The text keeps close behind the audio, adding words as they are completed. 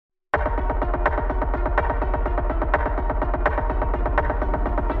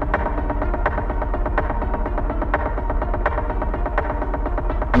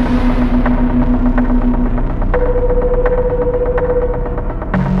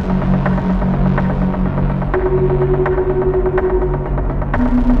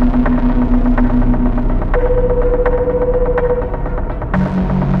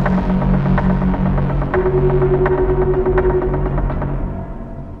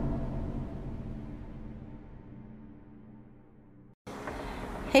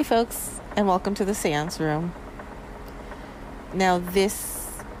Hey folks, and welcome to the Seance Room. Now this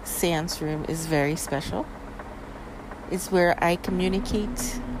Seance Room is very special. It's where I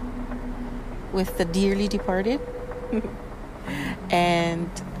communicate with the dearly departed and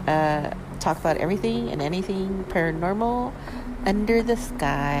talk about everything and anything paranormal under the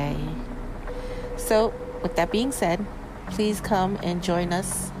sky. So, with that being said, please come and join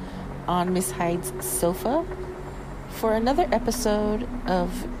us on Miss Hyde's sofa for another episode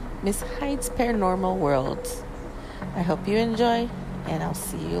of Miss Hyde's Paranormal World. I hope you enjoy, and I'll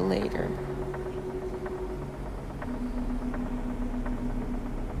see you later.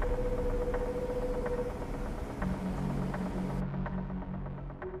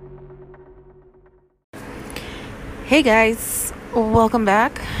 Hey guys, welcome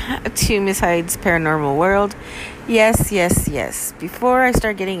back to Miss Hyde's Paranormal World. Yes. Before I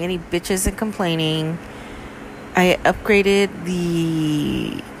start getting any bitches and complaining, I upgraded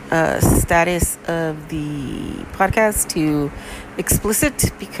the status of the podcast to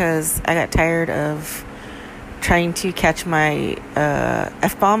explicit because I got tired of trying to catch my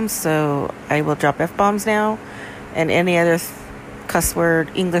F-bombs, so I will drop F-bombs now and any other cuss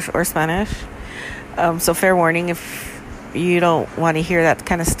word, English or Spanish. So fair warning, if you don't want to hear that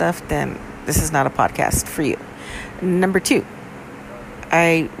kind of stuff, then this is not a podcast for you. Number 2,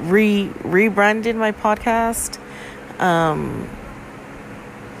 I rebranded my podcast.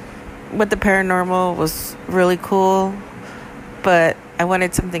 With the paranormal was really cool, but I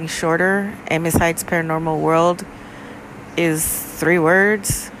wanted something shorter, and Miss Hyde's Paranormal World is 3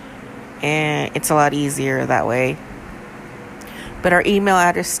 words, and it's a lot easier that way. But our email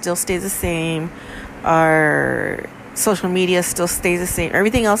address still stays the same. Our social media still stays the same.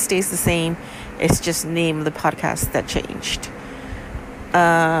 Everything else stays the same. It's just name of the podcast that changed.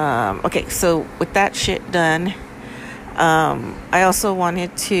 Okay, so with that shit done, I also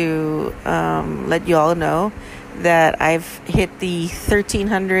wanted to let you all know that I've hit the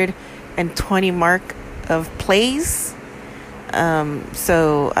 1,320 mark of plays.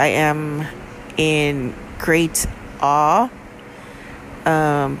 So I am in great awe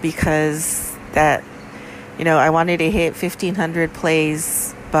because that, I wanted to hit 1,500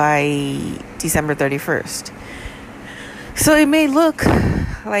 plays by December 31st. So it may look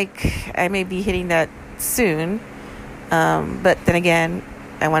like I may be hitting that soon. But then again,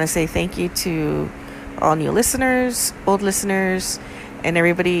 I want to say thank you to all new listeners, old listeners, and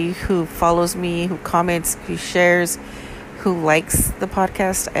everybody who follows me, who comments, who shares, who likes the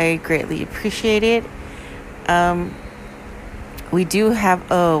podcast. I greatly appreciate it. We do have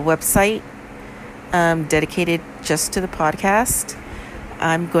a website dedicated just to the podcast.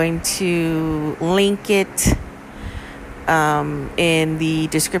 I'm going to link it in the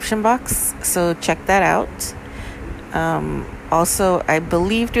description box, so check that out. Also, I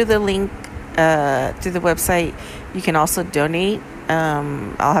believe through the link through the website, you can also donate.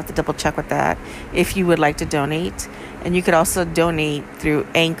 I'll have to double check with that if you would like to donate. And you could also donate through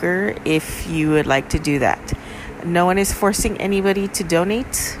Anchor if you would like to do that. No one is forcing anybody to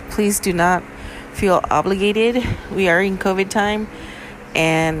donate. Please do not feel obligated. We are in COVID time,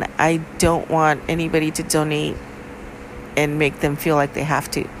 and I don't want anybody to donate and make them feel like they have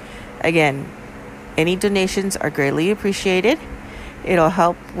to. Again, any donations are greatly appreciated. It'll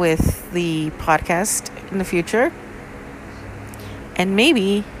help with the podcast in the future. And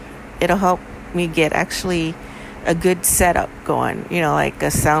maybe it'll help me get actually a good setup going. Like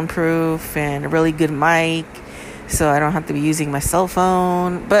a soundproof and a really good mic. So I don't have to be using my cell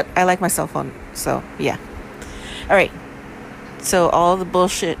phone. But I like my cell phone. So, yeah. All right. So all the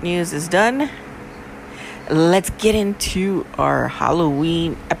bullshit news is done. Let's get into our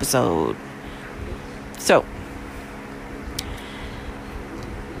Halloween episode. So,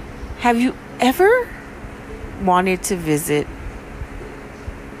 have you ever wanted to visit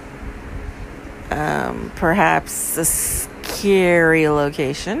perhaps a scary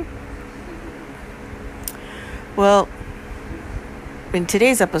location? Well, in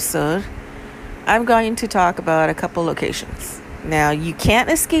today's episode, I'm going to talk about a couple locations. Now, you can't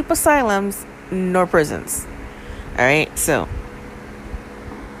escape asylums nor prisons. All right, so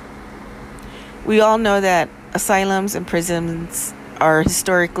we all know that asylums and prisons are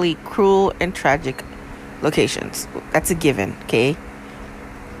historically cruel and tragic locations. That's a given, okay?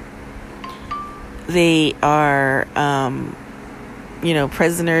 They are,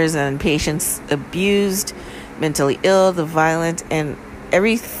 prisoners and patients abused, mentally ill, the violent, and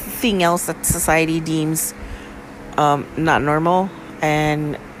everything else that society deems not normal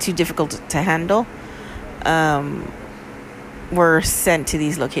and too difficult to handle, were sent to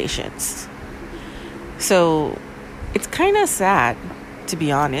these locations. So it's kind of sad to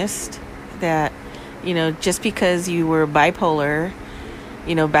be honest, that, just because you were bipolar,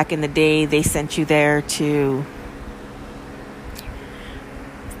 back in the day, they sent you there to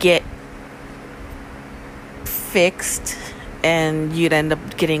get fixed, and you'd end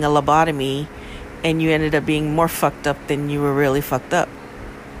up getting a lobotomy, and you ended up being more fucked up than you were really fucked up.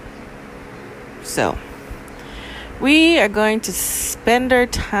 So, we are going to spend our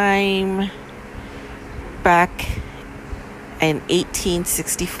time back in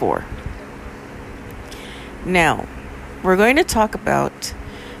 1864. Now, we're going to talk about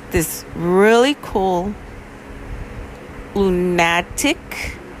this really cool lunatic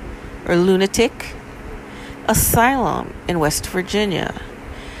asylum in West Virginia.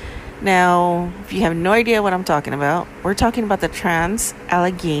 Now, if you have no idea what I'm talking about, we're talking about the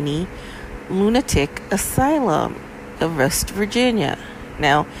Allegheny Lunatic Asylum of West Virginia.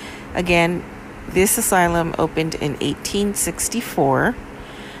 Now, again, this asylum opened in 1864.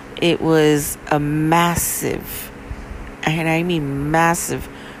 It was a massive, and I mean massive,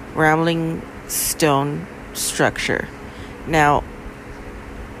 rambling stone structure. Now,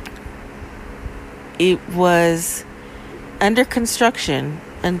 it was under construction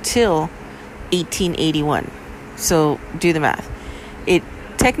until 1881. So do the math. It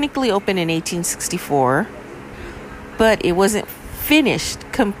technically opened in 1864, but it wasn't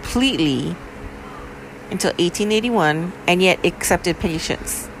finished completely until 1881, and yet accepted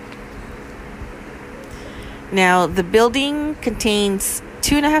patients. Now, the building contains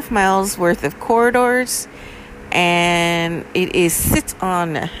 2.5 miles worth of corridors, and it sits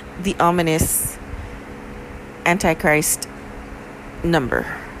on the ominous Antichrist number,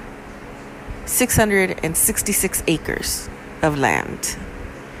 666 acres of land.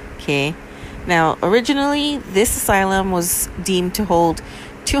 Okay. Now, originally, this asylum was deemed to hold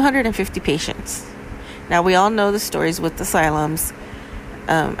 250 patients. Now, we all know the stories with asylums.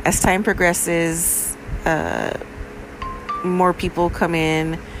 As time progresses, more people come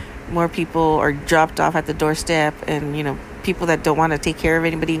in, more people are dropped off at the doorstep, and, people that don't want to take care of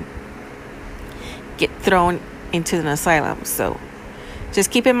anybody get thrown into an asylum. So just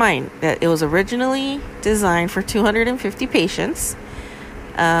keep in mind that it was originally designed for 250 patients.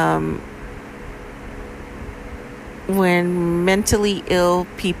 When mentally ill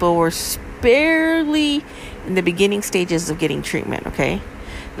people were barely in the beginning stages of getting treatment, okay?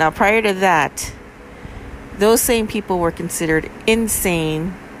 Now, prior to that, those same people were considered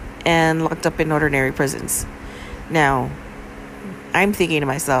insane and locked up in ordinary prisons. Now, I'm thinking to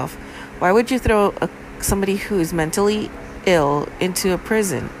myself, why would you throw somebody who is mentally ill into a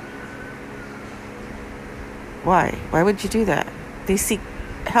prison? Why? Why would you do that? They seek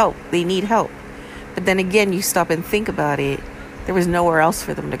help. They need help. But then again, you stop and think about it. There was nowhere else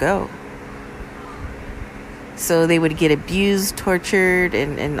for them to go. So they would get abused, tortured,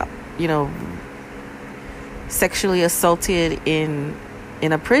 and sexually assaulted in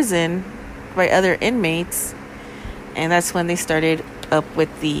a prison by other inmates. And that's when they started up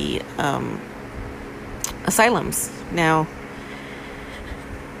with the asylums. Now,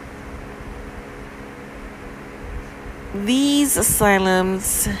 these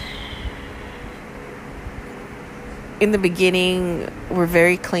asylums in the beginning were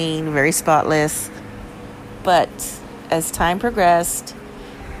very clean, very spotless, but as time progressed,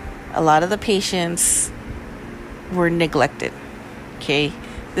 a lot of the patients were neglected. Okay,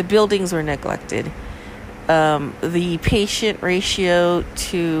 the buildings were neglected. The patient ratio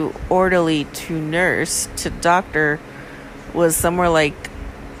to orderly to nurse to doctor was somewhere like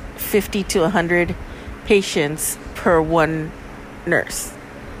 50 to 100 patients per one nurse.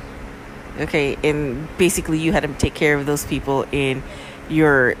 Okay, and basically you had to take care of those people in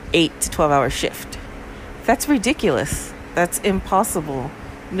your 8 to 12 hour shift. That's ridiculous. That's impossible.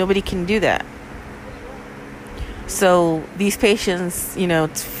 Nobody can do that. So these patients,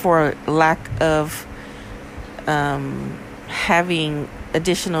 for lack of having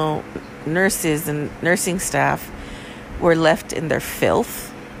additional nurses and nursing staff, were left in their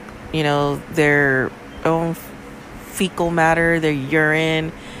filth, their own fecal matter, their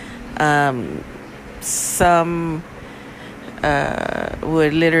urine. Some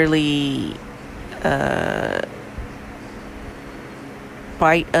would literally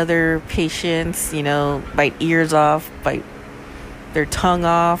bite other patients, bite ears off, bite their tongue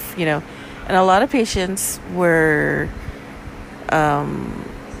off, and a lot of patients were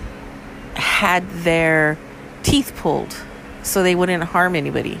had their teeth pulled so they wouldn't harm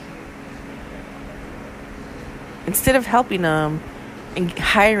anybody. Instead of helping them and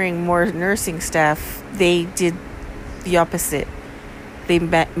hiring more nursing staff, they did the opposite. They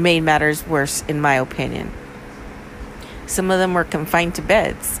made matters worse, in my opinion. Some of them were confined to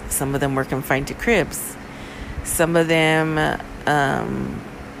beds. Some of them were confined to cribs. Some of them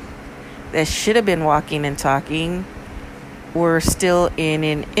that should have been walking and talking were still in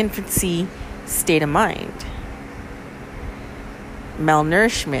an infancy state of mind.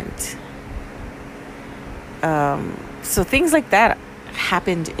 Malnourishment. So things like that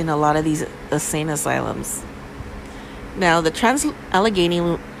happened in a lot of these insane asylums. Now, the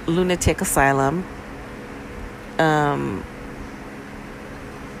Allegheny Lunatic Asylum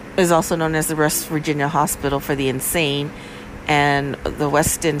is also known as the West Virginia Hospital for the Insane, and the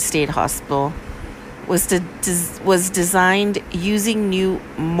Weston State Hospital was designed using new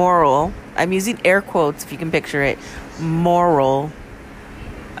moral, I'm using air quotes if you can picture it, moral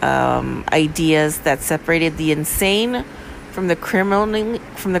ideas that separated the insane from the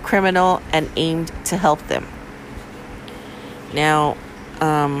criminal and aimed to help them. Now,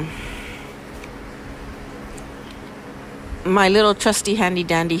 my little trusty handy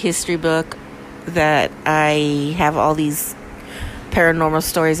dandy history book that I have all these paranormal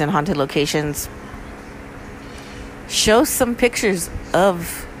stories and haunted locations shows some pictures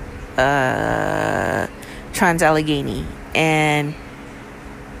of Trans-Allegheny, and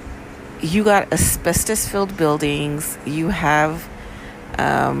you got asbestos-filled buildings. You have,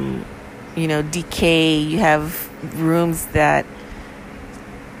 decay. You have rooms that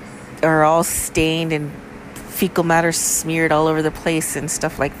are all stained and fecal matter smeared all over the place and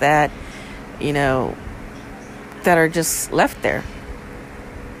stuff like that, that are just left there.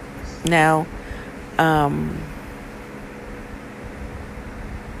 Now, a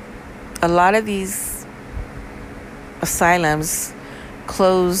lot of these asylums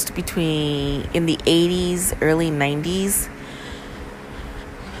closed in the 80s, early 90s.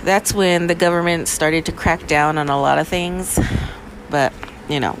 That's when the government started to crack down on a lot of things. But,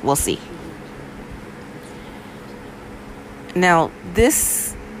 we'll see. Now,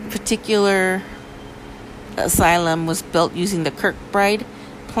 this particular asylum was built using the Kirkbride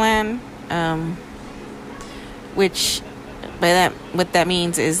plan, which what that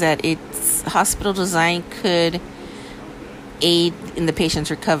means is that its hospital design could aid in the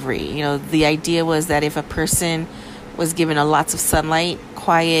patient's recovery. The idea was that if a person was given lots of sunlight,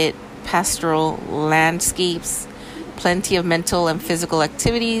 quiet, pastoral landscapes, plenty of mental and physical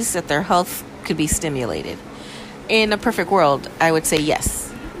activities, that their health could be stimulated. In a perfect world, I would say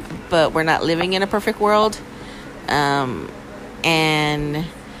yes, but we're not living in a perfect world. And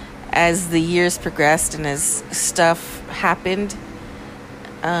as the years progressed and as stuff happened,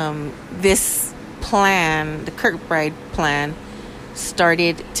 this plan, the Kirkbride plan,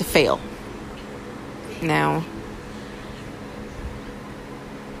 started to fail. Now,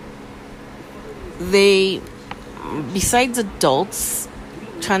 besides adults,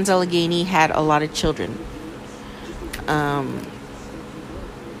 Trans-Allegheny had a lot of children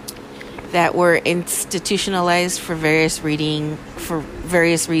that were institutionalized for various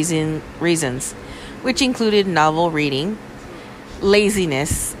reasons, which included novel reading,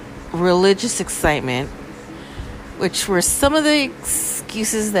 laziness, religious excitement, which were some of the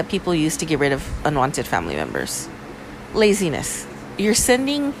excuses that people used to get rid of unwanted family members. Laziness. You're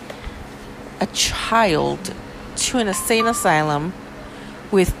sending a child to an insane asylum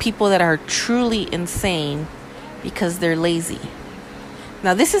with people that are truly insane because they're lazy.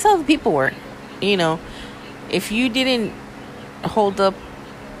 Now, this is how the people were. If you didn't hold up,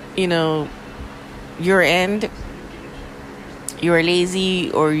 your end, you were lazy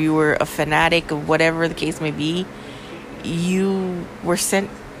or you were a fanatic of whatever the case may be, you were sent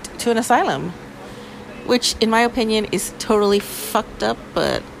to an asylum, which in my opinion is totally fucked up.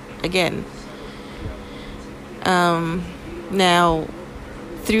 But again, now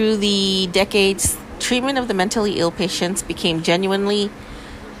through the decades, treatment of the mentally ill patients became genuinely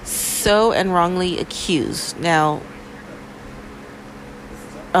so and wrongly accused. Now,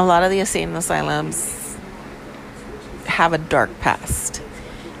 a lot of the insane asylums have a dark past.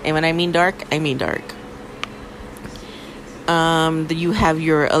 And when I mean dark, I mean dark. You have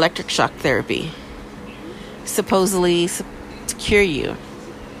your electric shock therapy, supposedly to cure you.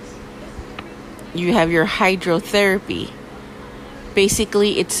 You have your hydrotherapy.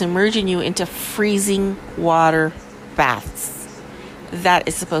 Basically, it's submerging you into freezing water baths. That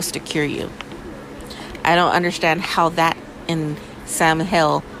is supposed to cure you. I don't understand how that in Sam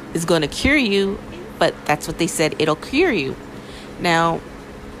Hell is going to cure you, but that's what they said, it'll cure you. Now,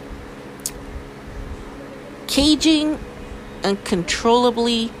 caging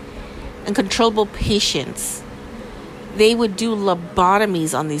uncontrollable patients, they would do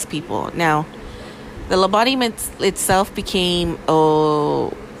lobotomies on these people. Now, the lobotomy itself became a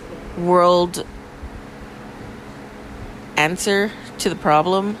world answer to the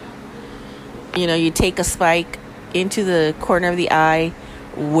problem. You take a spike into the corner of the eye,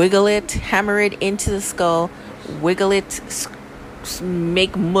 wiggle it, hammer it into the skull, wiggle it,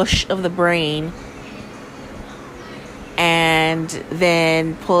 make mush of the brain, and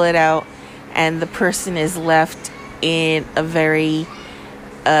then pull it out, and the person is left in a very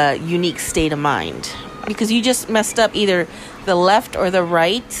unique state of mind, because you just messed up either the left or the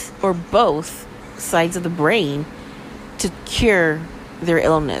right or both sides of the brain to cure their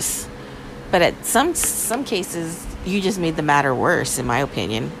illness. But at some cases, you just made the matter worse, in my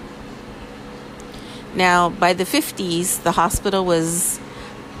opinion. Now, by the 50s, the hospital was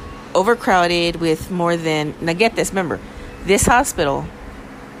overcrowded with more than... Now, get this. Remember, this hospital,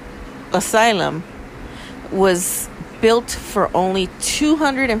 Asylum, was built for only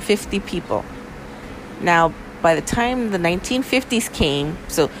 250 people. Now, by the time the 1950s came,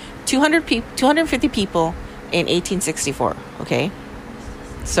 so 250 people in 1864, okay?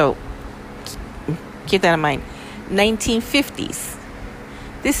 So, keep that in mind. 1950s.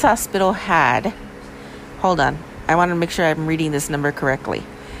 This hospital had, hold on, I want to make sure I'm reading this number correctly.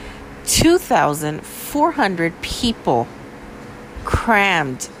 2,400 people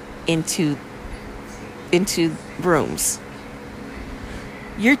crammed into rooms.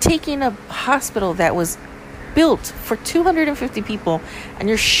 You're taking a hospital that was built for 250 people and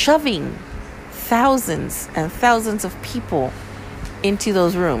you're shoving thousands and thousands of people into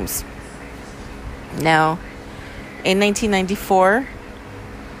those rooms. Now, in 1994,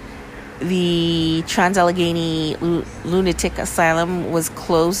 the Allegheny Lunatic Asylum was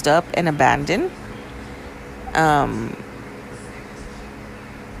closed up and abandoned. Now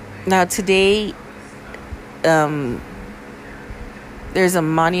today, there's a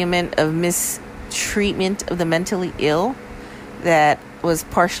monument of mistreatment of the mentally ill that was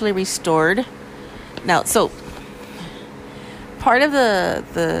partially restored. Now, so part of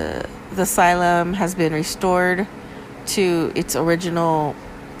the asylum has been restored to its original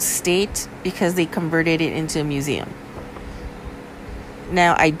state because they converted it into a museum.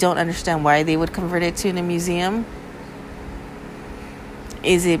 Now, I don't understand why they would convert it to a museum.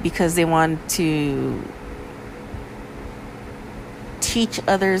 Is it because they want to teach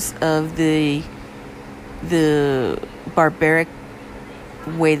others of the barbaric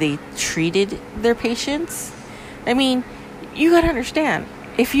way they treated their patients? I mean, you gotta understand,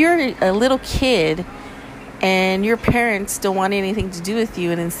 if you're a little kid and your parents don't want anything to do with you,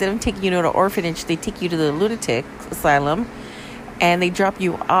 and instead of taking you to an orphanage, they take you to the lunatic asylum and they drop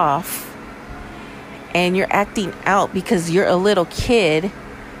you off, and you're acting out because you're a little kid,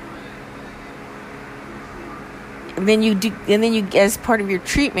 and then you as part of your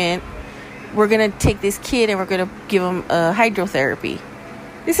treatment, we're gonna take this kid and we're gonna give him a hydrotherapy.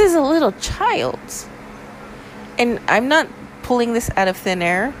 This is a little child, and I'm not pulling this out of thin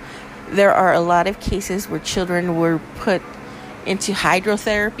air. There are a lot of cases where children were put into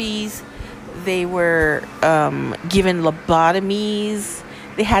hydrotherapies. They were given lobotomies.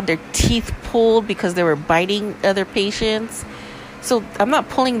 They had their teeth pulled because they were biting other patients. So I'm not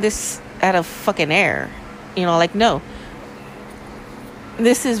pulling this out of fucking air. No.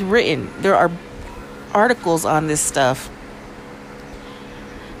 This is written. There are articles on this stuff.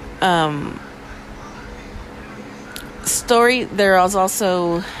 There was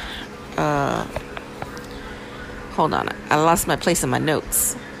also... hold on. I lost my place in my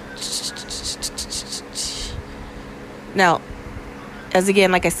notes. Now,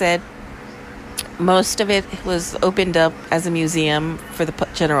 like I said, most of it was opened up as a museum for the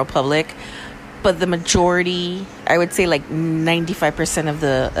general public, but the majority, I would say like 95% of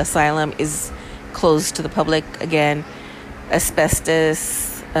the asylum is closed to the public. Again,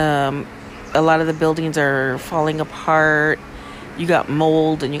 asbestos, a lot of the buildings are falling apart. You got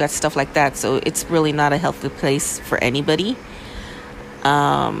mold and you got stuff like that, so it's really not a healthy place for anybody.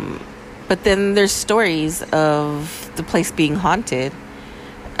 But then there's stories of the place being haunted.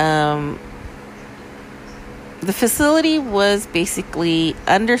 The facility was basically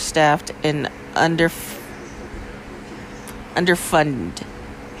understaffed and underfunded.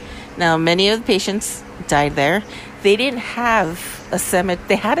 Now, many of the patients died there. They didn't have a cemetery.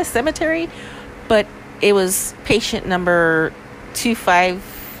 They had a cemetery, but it was patient number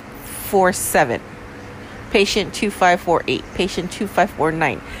 2547, patient 2548, patient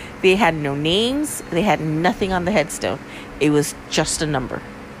 2549. They had no names. They had nothing on the headstone. It was just a number.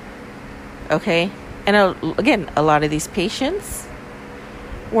 Okay? And again, a lot of these patients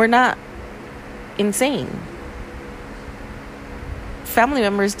were not insane. Family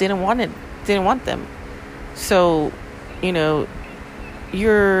members didn't want them. So,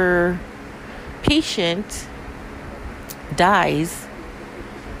 your patient dies,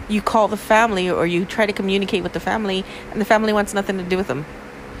 you call the family or you try to communicate with the family, and the family wants nothing to do with them.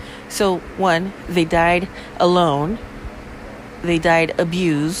 So, one, they died alone. They died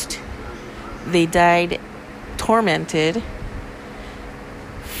abused. They died tormented.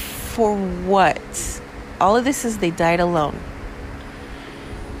 For what? All of this is they died alone.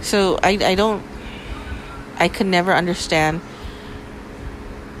 So I could never understand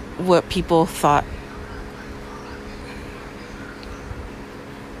what people thought.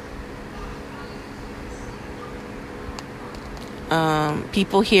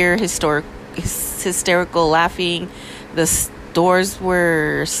 People hear hysterical laughing. The doors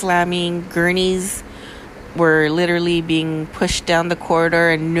were slamming. Gurneys were literally being pushed down the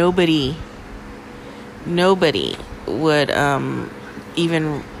corridor, and nobody would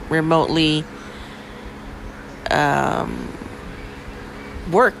even remotely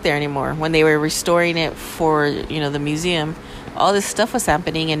work there anymore. When they were restoring it for the museum, all this stuff was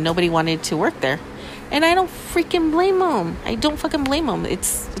happening and nobody wanted to work there. And I don't freaking blame them. I don't fucking blame them.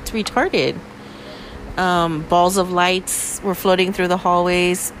 It's retarded. Balls of lights were floating through the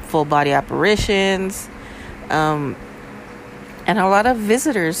hallways, full body apparitions, and a lot of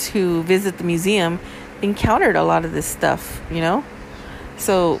visitors who visit the museum encountered a lot of this stuff,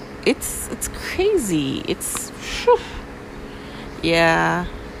 So it's crazy. Yeah.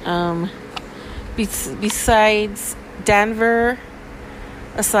 Besides Denver,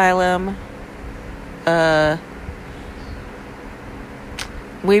 Asylum,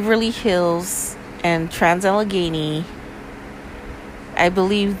 Waverly Hills, and Allegheny, I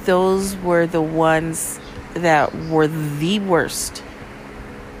believe those were the ones that were the worst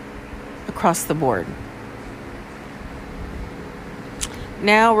across the board.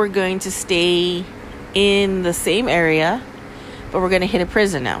 Now we're going to stay in the same area, but we're going to hit a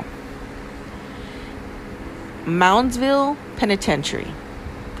prison now. Moundsville Penitentiary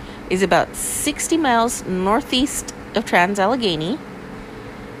is about 60 miles northeast of Allegheny.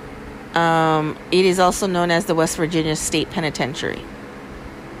 It is also known as the West Virginia State Penitentiary.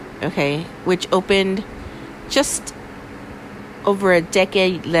 Okay, which opened just over a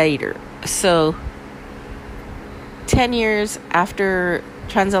decade later. So 10 years after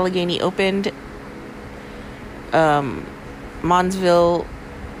Allegheny opened, Moundsville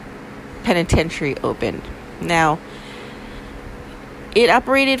Penitentiary opened. Now, it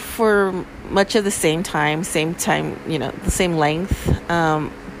operated for much of the same time, the same length,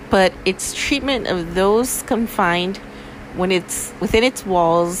 but its treatment of those confined when it's within its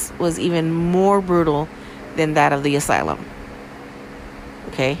walls was even more brutal than that of the asylum.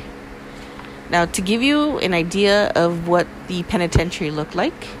 Okay. Now, to give you an idea of what the penitentiary looked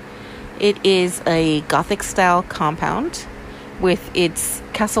like, it is a Gothic-style compound with its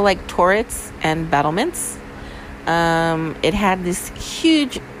castle-like turrets and battlements. It had this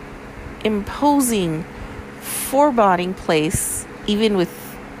huge, imposing, foreboding place, even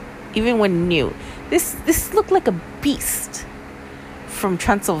when new. This looked like a beast from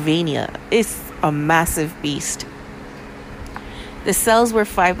Transylvania. It's a massive beast. The cells were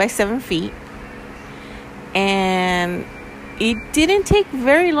 5 by 7 feet. And it didn't take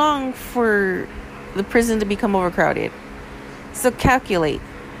very long for the prison to become overcrowded. So calculate.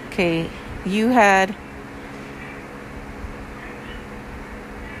 Okay, you had...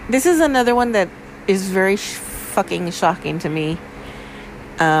 This is another one that is very fucking shocking to me.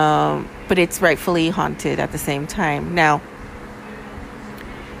 But it's rightfully haunted at the same time. Now,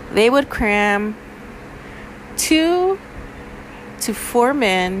 they would cram 2 to 4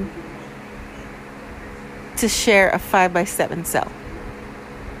 men to share a 5 by 7 cell.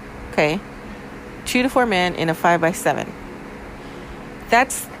 Okay, 2 to 4 men in a 5 by 7.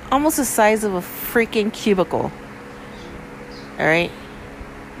 That's almost the size of a freaking cubicle. All right.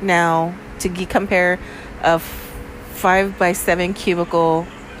 Now, to compare a 5 by 7 cubicle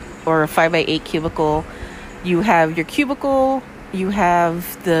or a 5 by 8 cubicle, you have your cubicle, you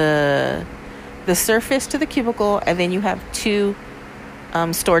have the surface to the cubicle, and then you have 2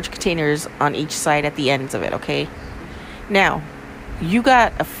 storage containers on each side at the ends of it. Okay. Now, you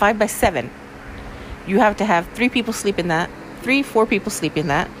got a 5 by 7. You have to have 3 people sleep in that. 4 people sleep in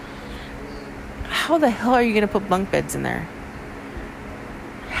that. How the hell are you going to put bunk beds in there?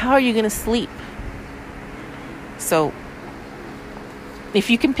 How are you going to sleep? So, if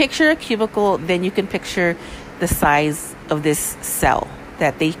you can picture a cubicle, then you can picture the size of this cell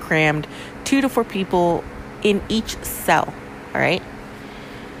that they crammed 2 to 4 people in each cell. All right.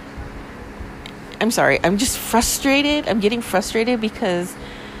 I'm sorry. I'm just frustrated. I'm getting frustrated because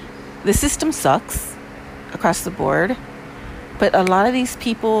the system sucks across the board. But a lot of these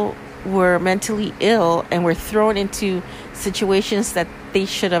people were mentally ill and were thrown into situations that they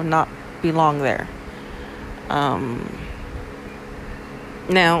should have not belonged there.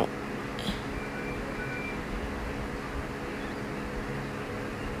 Now,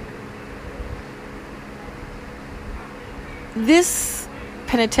 this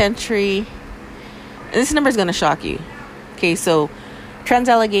penitentiary, this number is going to shock you. Okay, so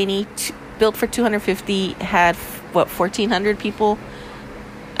Allegheny, built for 250, had 1,400 people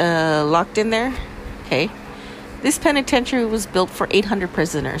locked in there. Okay, this penitentiary was built for 800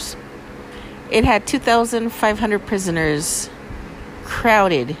 prisoners. It had 2,500 prisoners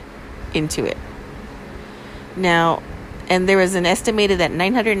crowded into it. Now, and there was an estimated that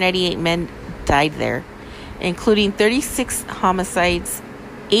 998 men died there, including 36 homicides,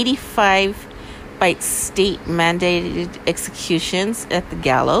 85 by state mandated executions at the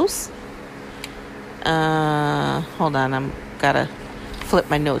gallows. Hold on, I'm gotta flip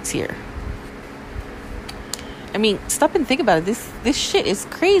my notes here. I mean, stop and think about it. This shit is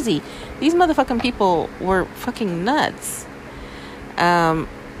crazy. These motherfucking people were fucking nuts. And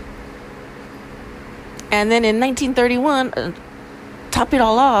then in 1931, top it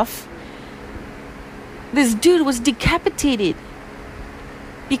all off, this dude was decapitated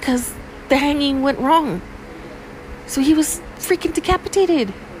because the hanging went wrong. So he was freaking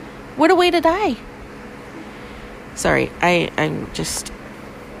decapitated. What a way to die. Sorry, I'm just...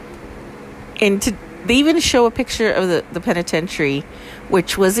 And they even show a picture of the penitentiary,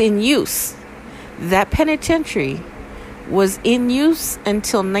 which was in use. That penitentiary was in use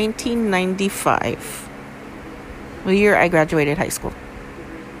until 1995, the year I graduated high school.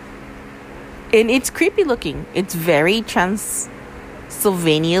 And it's creepy looking. It's very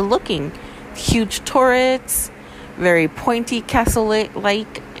Transylvania looking. Huge turrets, very pointy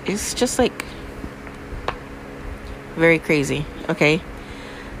castle-like. It's just like very crazy. Okay.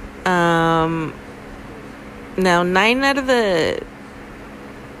 Now 9 out of the...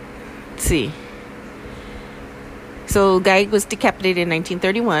 Let's see. So guy was decapitated in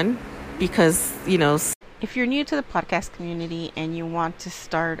 1931 because, you know, if you're new to the podcast community and you want to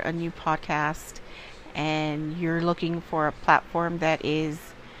start a new podcast and you're looking for a platform that is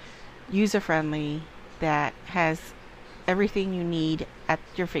user-friendly, that has everything you need at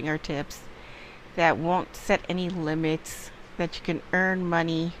your fingertips, that won't set any limits, that you can earn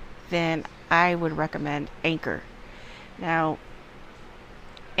money, then I would recommend Anchor. Now,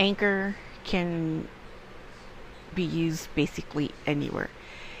 Anchor can be used basically anywhere.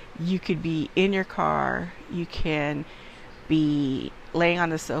 You could be in your car, you can be laying on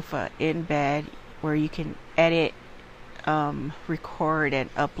the sofa in bed, where you can edit, record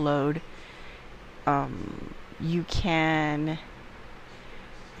and upload. You can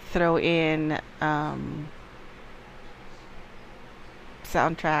throw in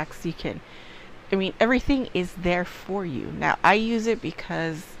soundtracks. You can, I mean, everything is there for you. Now, I use it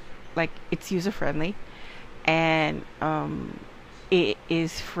because, like, it's user friendly, and it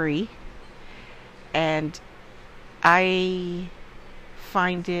is free, and I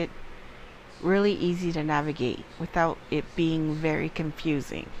find it really easy to navigate without it being very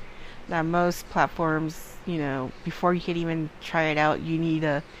confusing. Now, most platforms, you know, before you can even try it out, you need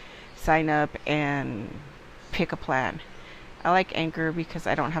to sign up and pick a plan. I like Anchor because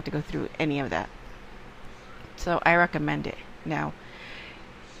I don't have to go through any of that. So I recommend it. Now,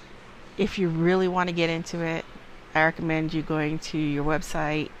 if you really want to get into it, I recommend you going to your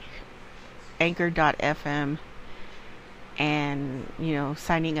website, anchor.fm, and, you know,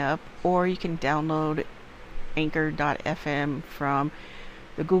 signing up. Or you can download anchor.fm from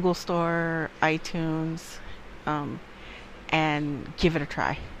the Google Store, iTunes, and give it a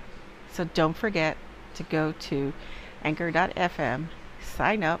try. So don't forget to go to anchor.fm,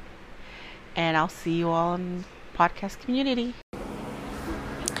 sign up, and I'll see you all in the podcast community.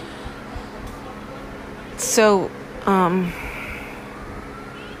 So, I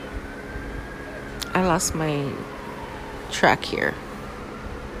lost my track here.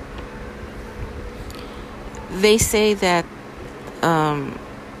 They say that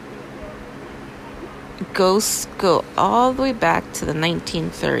ghosts go all the way back to the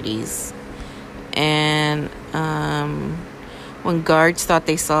 1930s, and when guards thought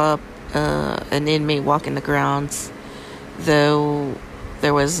they saw an inmate walking the grounds, though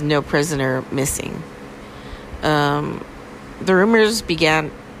there was no prisoner missing. The rumors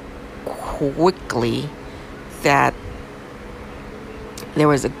began quickly that there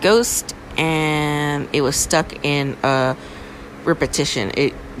was a ghost and it was stuck in a repetition.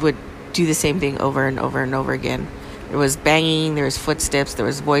 It would do the same thing over and over and over again. There was banging, there was footsteps, there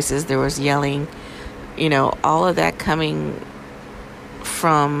was voices, there was yelling, you know, all of that coming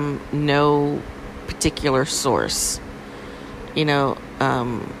from no particular source. The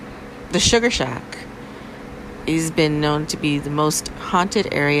Sugar Shack has been known to be the most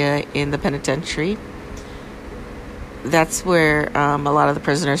haunted area in the penitentiary. That's where a lot of the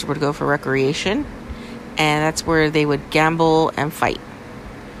prisoners would go for recreation, and that's where they would gamble and fight.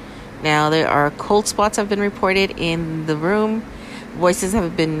 Now, there are cold spots have been reported in the room. Voices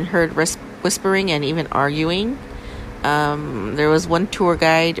have been heard whispering and even arguing. There was one tour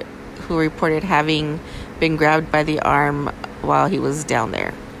guide who reported having been grabbed by the arm while he was down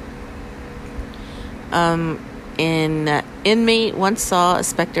there. An inmate once saw a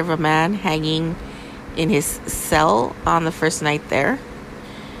specter of a man hanging in his cell on the first night there.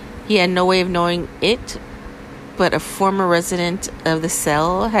 He had no way of knowing it, but a former resident of the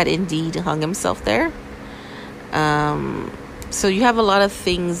cell had indeed hung himself there. So you have a lot of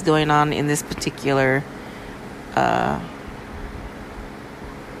things going on in this particular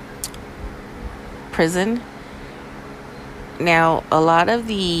prison. Now, a lot of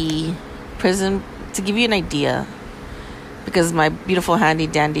the prison, to give you an idea, because my beautiful handy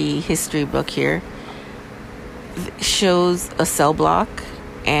dandy history book here shows a cell block,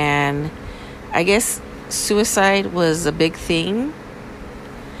 and I guess suicide was a big thing,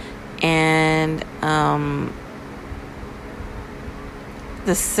 and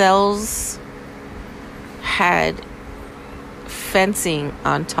the cells had fencing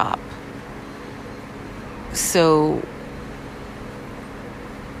on top, so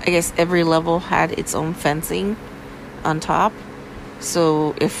I guess every level had its own fencing on top.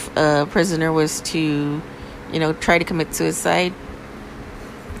 So if a prisoner was to try to commit suicide,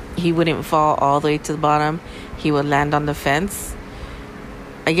 he wouldn't fall all the way to the bottom. He would land on the fence,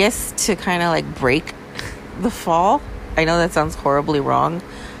 I guess, to kind of like break the fall. I know that sounds horribly wrong,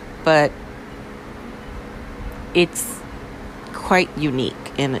 but it's quite unique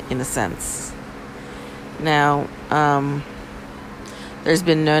in a sense. Now, there's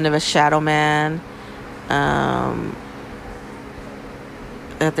been known of a shadow man.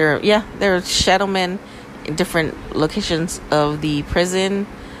 That there are shadow men in different locations of the prison,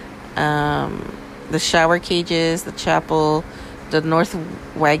 the shower cages, the chapel, the North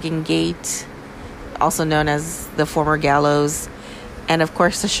Wagon Gate, also known as the former gallows, and of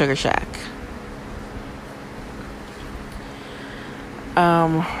course the Sugar Shack.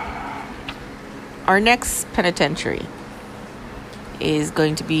 Our next penitentiary is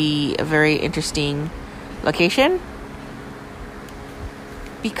going to be a very interesting location,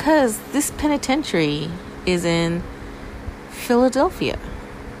 because this penitentiary is in Philadelphia,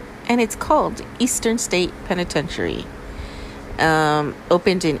 and it's called Eastern State Penitentiary.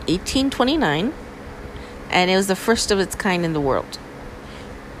 Opened in 1829, and it was the first of its kind in the world.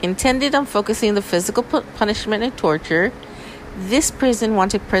 Intended on focusing the physical punishment and torture, this prison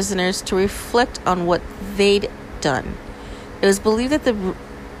wanted prisoners to reflect on what they'd done. It was believed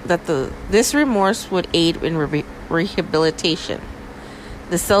that this remorse would aid in rehabilitation.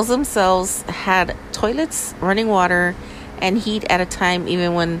 The cells themselves had toilets, running water, and heat at a time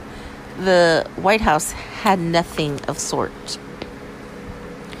even when the White House had nothing of sort.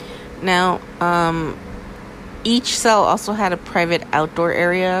 Now, each cell also had a private outdoor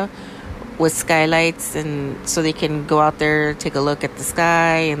area with skylights, and so they can go out there, take a look at the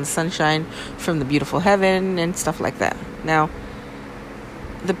sky and the sunshine from the beautiful heaven and stuff like that. Now,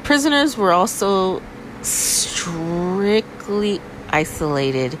 the prisoners were also strictly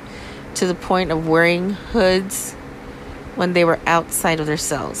isolated to the point of wearing hoods when they were outside of their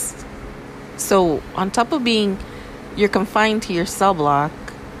cells. So on top of being, you're confined to your cell block,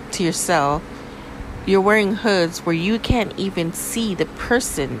 to your cell, you're wearing hoods where you can't even see the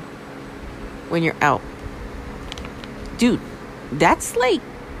person when you're out. Dude, that's like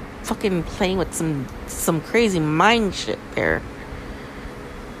fucking playing with some crazy mind shit there.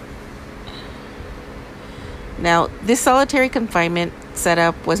 Now, this solitary confinement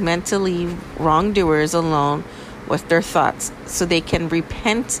setup was meant to leave wrongdoers alone with their thoughts so they can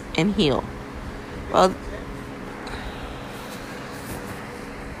repent and heal. Well,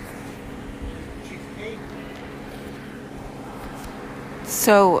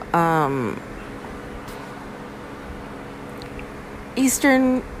 so,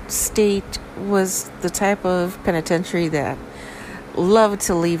 Eastern State was the type of penitentiary that loved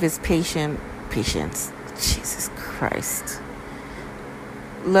to leave its patients, Jesus Christ,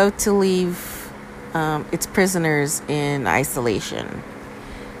 loved to leave its prisoners in isolation.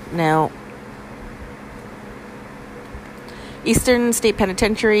 Now, Eastern State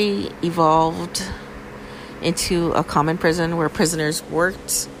Penitentiary evolved into a common prison where prisoners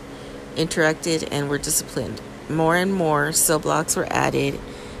worked, interacted, and were disciplined. more and more cell blocks were added,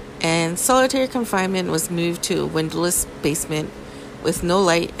 and solitary confinement was moved to a windowless basement with no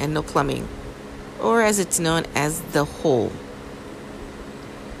light and no plumbing, or as it's known as the hole.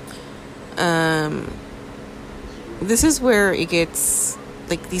 This is where it gets,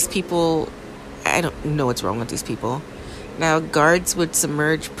 like, these people, I don't know what's wrong with these people. Now, guards would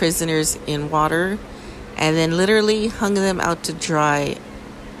submerge prisoners in water and then literally hung them out to dry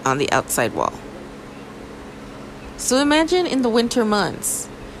on the outside wall. So imagine in the winter months,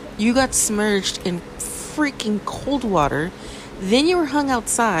 you got submerged in freaking cold water, then you were hung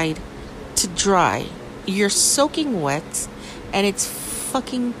outside to dry. You're soaking wet, and it's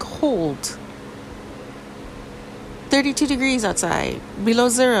fucking cold. 32 degrees outside, below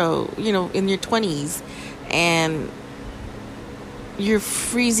zero, in your 20s, and you're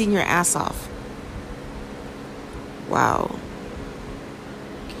freezing your ass off. Wow.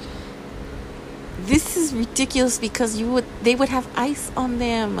 This is ridiculous because they would have ice on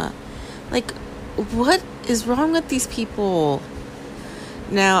them. Like, what is wrong with these people?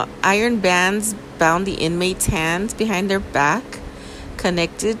 Now, iron bands bound the inmates' hands behind their back,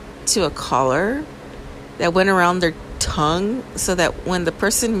 connected to a collar that went around their tongue so that when the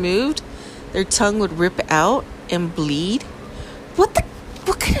person moved, their tongue would rip out and bleed. What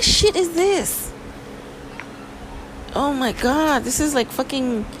kind of shit is this? Oh my god, this is like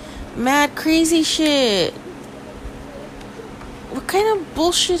fucking mad crazy shit. What kind of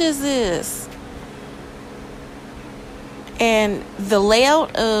bullshit is this? And the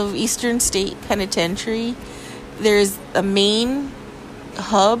layout of Eastern State Penitentiary, there's a main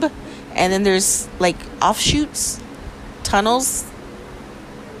hub, and then there's like offshoots, tunnels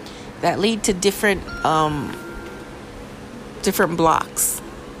that lead to different blocks.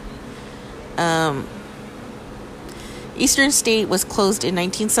 Eastern State was closed in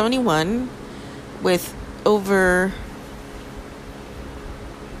 1971 with over,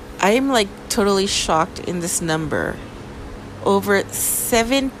 I am like totally shocked in this number, over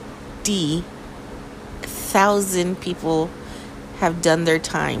 70,000 people have done their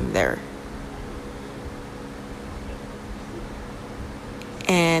time there.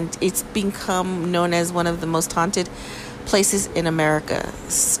 And it's become known as one of the most haunted places in America.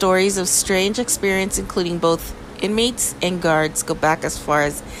 Stories of strange experience, including both inmates and guards, go back as far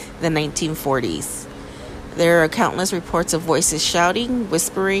as the 1940s. There are countless reports of voices shouting,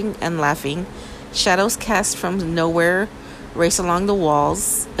 whispering, and laughing. Shadows cast from nowhere race along the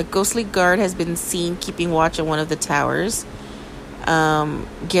walls. A ghostly guard has been seen keeping watch on one of the towers.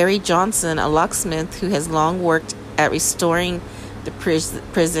 Gary Johnson, a locksmith who has long worked at restoring the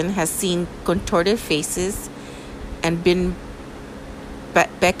prison, has seen contorted faces and been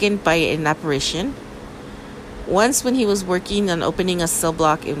beckoned by an apparition. Once, when he was working on opening a cell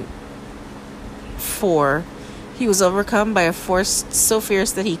block in 4, he was overcome by a force so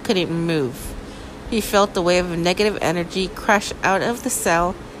fierce that he couldn't move. He felt the wave of negative energy crash out of the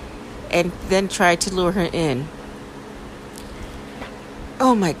cell and then tried to lure her in.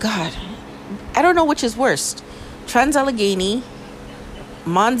 Oh my god. I don't know which is worst. Allegheny,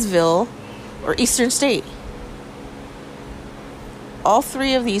 Moundsville, or Eastern State. All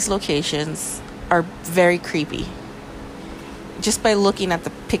 3 of these locations are very creepy. Just by looking at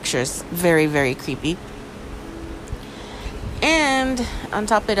the pictures, very, very creepy. And on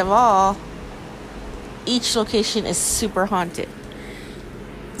top of it all, each location is super haunted.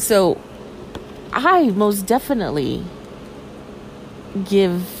 So I most definitely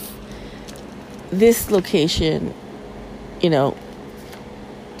give this location, an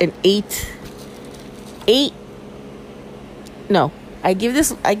 8. No, I give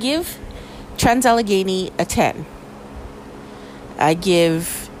Allegheny a 10. I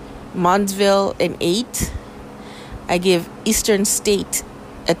give Moundsville an 8. I give Eastern State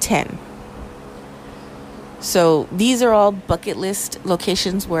a 10. So these are all bucket list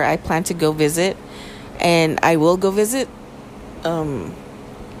locations where I plan to go visit, and I will go visit.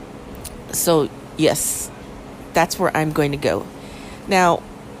 So yes, that's where I'm going to go. Now,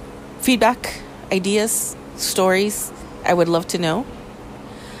 feedback, ideas, stories, I would love to know.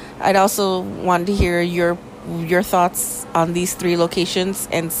 I'd also want to hear your thoughts on these 3 locations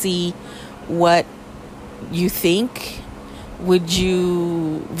and see what you think. Would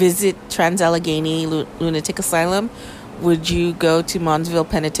you visit Allegheny Lunatic Asylum? Would you go to Moundsville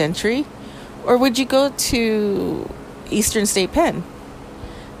Penitentiary? Or would you go to Eastern State Pen?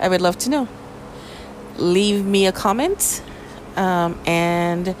 I would love to know. Leave me a comment,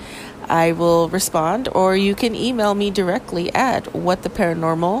 and I will respond. Or you can email me directly at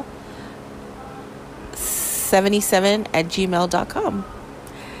whattheparanormal77@gmail.com.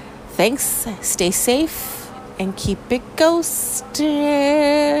 Thanks. Stay safe. and keep it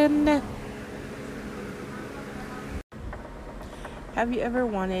ghosting. Have you ever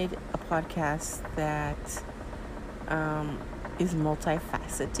wanted a podcast that is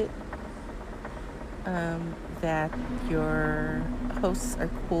multifaceted? That your hosts are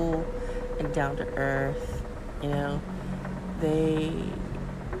cool and down to earth. You know, they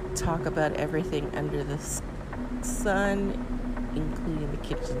talk about everything under the sun, including the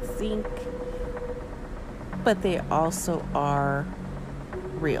kitchen sink, but they also are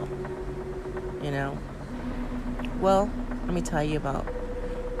real. You know, well, let me tell you about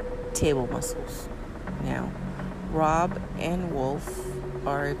Table Muscles. Now, Rob and Wolf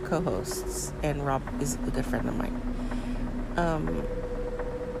are co-hosts, and Rob is a good friend of mine.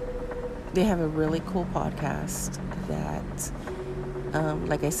 They have a really cool podcast that,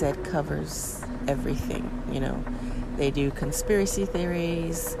 like I said, covers everything. You know, they do conspiracy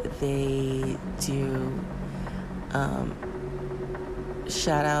theories, they do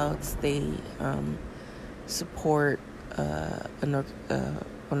shout outs, they support an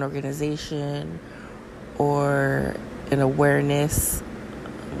organization or an awareness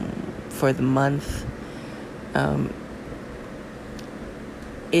for the month.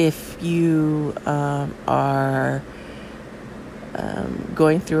 If you are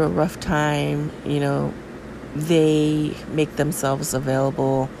going through a rough time, you know, they make themselves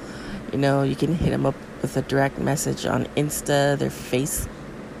available. You know, you can hit them up with a direct message on Insta, their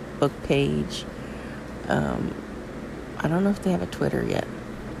Facebook page. I don't know if they have a Twitter yet.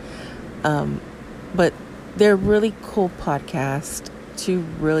 But they're a really cool podcast. Two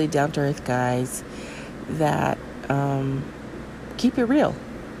really down-to-earth guys that keep it real.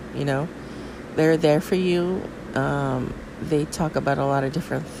 You know, they're there for you. They talk about a lot of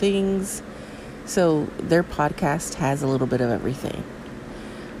different things. So their podcast has a little bit of everything.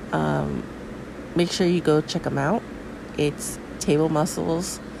 Make sure you go check them out. It's Table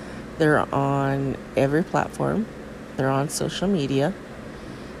Muscles. They're on every platform. They're on social media.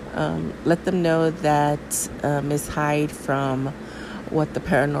 Let them know that Ms. Hyde from What the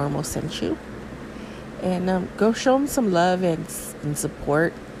Paranormal sent you. And go show them some love and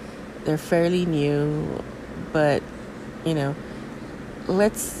support. They're fairly new, but, you know,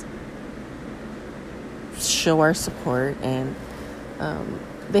 let's show our support. And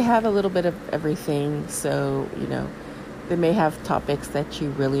they have a little bit of everything, so, you know, they may have topics that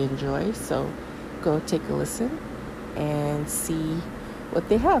you really enjoy. So go take a listen and see what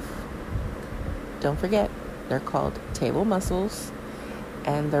they have. Don't forget, they're called Table Muscles,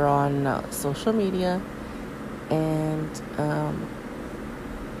 and they're on social media, and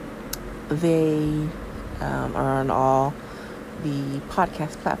they are on all the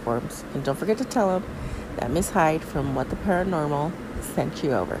podcast platforms. And don't forget to tell them that Miss Hyde from What the Paranormal sent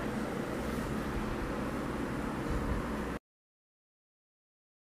you over.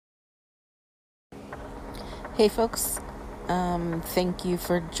 Hey folks, thank you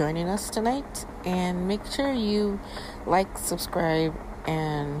for joining us tonight, and make sure you like, subscribe,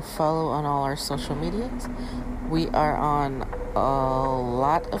 and follow on all our social medias. We are on a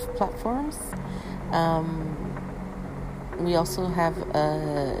lot of platforms. We also have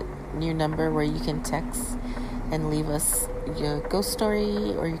a new number where you can text and leave us your ghost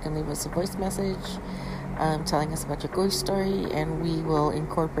story, or you can leave us a voice message telling us about your ghost story, and we will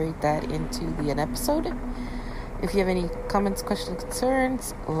incorporate that into an episode. If you have any comments, questions,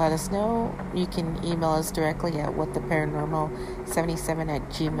 concerns, let us know. You can email us directly at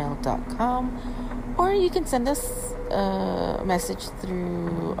whattheparanormal77@gmail.com, or you can send us a message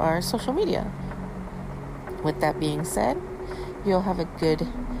through our social media. With that being said, you'll have a good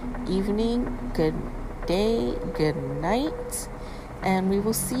evening, good day, good night, and we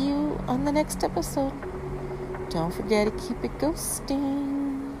will see you on the next episode. Don't forget to keep it ghosting.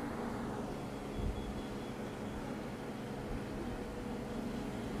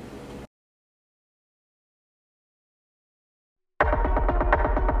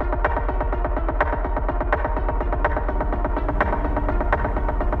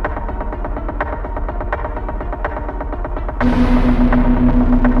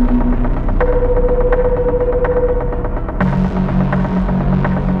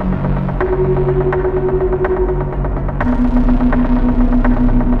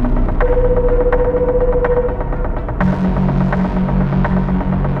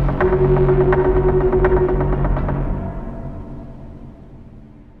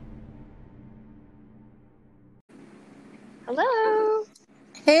 Hello.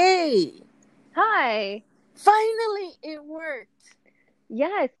 Hey! Hi. Finally, it worked.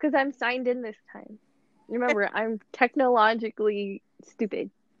 Yes, because I'm signed in this time. Remember, I'm technologically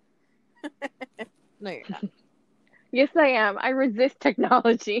stupid. No, you're not. Yes, I am. I resist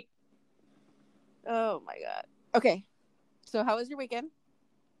technology. Oh my god. Okay. So how was your weekend?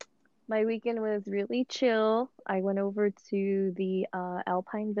 My weekend was really chill. I went over to the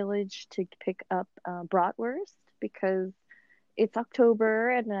Alpine Village to pick up bratwurst because it's October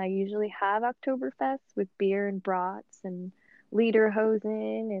and I usually have Oktoberfest with beer and brats and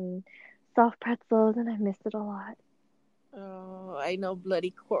lederhosen and soft pretzels, and I missed it a lot. Oh, I know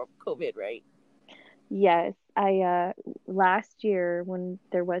bloody COVID, right? Yes, I last year when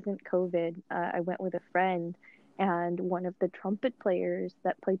there wasn't COVID, I went with a friend, and one of the trumpet players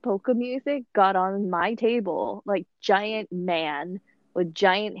that play polka music got on my table, like giant man with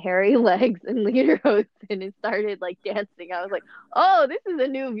giant hairy legs and lederhosen, and started like dancing. I was like, "Oh, this is a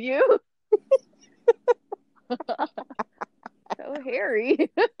new view." So hairy.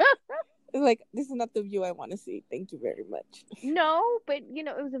 It's like this is not the view I want to see. Thank you very much. No, but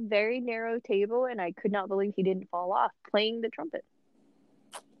it was a very narrow table, and I could not believe he didn't fall off playing the trumpet.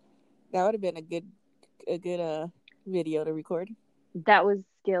 That would have been a good video to record. That was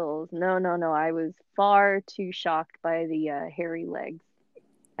skills. No, no, no. I was far too shocked by the hairy legs.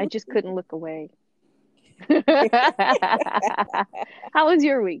 I just couldn't look away. How was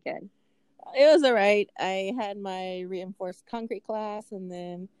your weekend? It was all right. I had my reinforced concrete class, and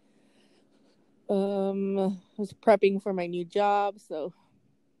then was prepping for my new job. So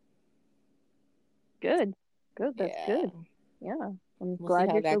Good. Good. That's yeah, good. Yeah. I'm we'll see glad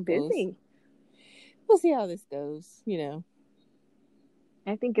how you're so that goes. busy. We'll see how this goes.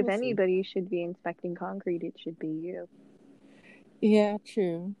 I think if We'll see. anybody should be inspecting concrete, it should be you. Yeah,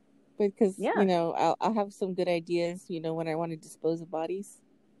 true. Because Yeah. I'll have some good ideas. When I want to dispose of bodies.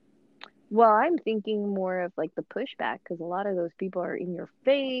 Well, I'm thinking more of like the pushback because a lot of those people are in your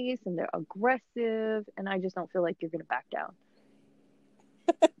face and they're aggressive, and I just don't feel like you're going to back down.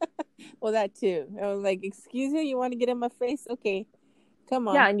 Well, that too. I was like, "Excuse me, you want to get in my face? Okay, come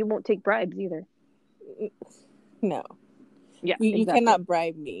Yeah, on." and you won't take bribes either. No, Yeah, you exactly. cannot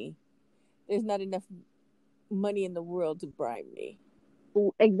bribe me. There's not enough money in the world to bribe me.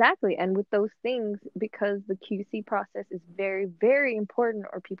 Exactly. And with those things, because the QC process is very, very important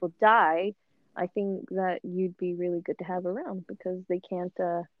or people die, I think that you'd be really good to have around because they can't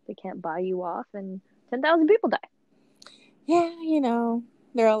buy you off and 10,000 people die. Yeah,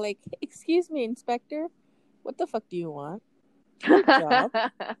 they're all like, "Excuse me, inspector, what the fuck do you want? Do your job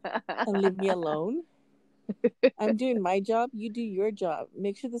and leave me alone. I'm doing my job. You do your job.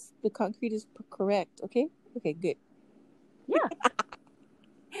 Make sure the concrete is correct. Okay? Okay, good." Yeah.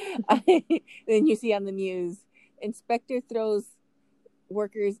 Then you see on the news, inspector throws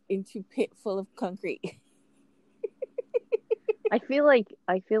workers into pit full of concrete. I feel like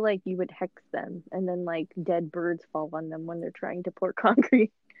you would hex them and then like dead birds fall on them when they're trying to pour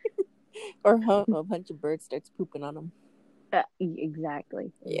concrete. Or a bunch of birds starts pooping on them.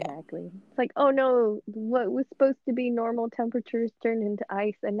 Exactly, Yeah. exactly. It's like, oh no, what was supposed to be normal temperatures turned into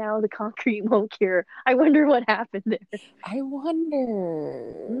ice, and now the concrete won't cure. I wonder what happened there. I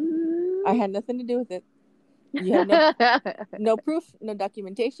wonder. I Mm. had nothing to do with it. You have no proof, no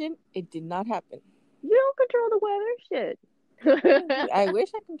documentation. It did not happen. You don't control the weather, shit. I wish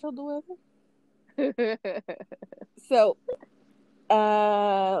I controlled the weather. So,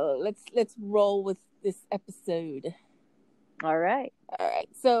 let's roll with this episode. All right. All right.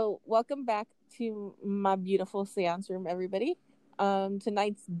 So, welcome back to my beautiful seance room, everybody.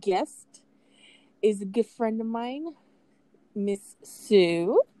 Tonight's guest is a good friend of mine, Miss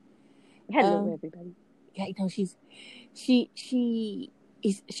Sue. Hello, everybody. Yeah, she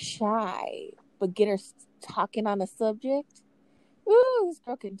is shy, but get her talking on a subject. Ooh, this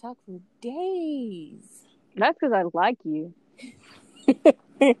girl can talk for days. That's because I like you.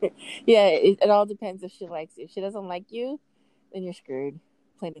 Yeah, it all depends if she likes you. If she doesn't like you, then you're screwed.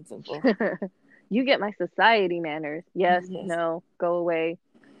 Plain and simple. You get my society manners. Yes, no, go away.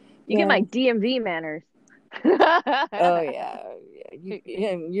 You get my DMV manners. Oh yeah.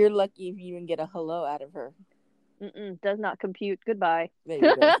 You're lucky if you even get a hello out of her. Does not compute. Goodbye. There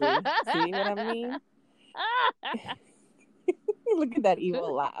you go. See what I mean? Look at that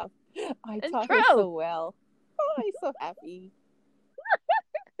evil laugh. I taught her so well. Oh, I'm so happy.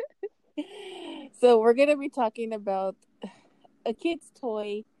 So we're going to be talking about a kid's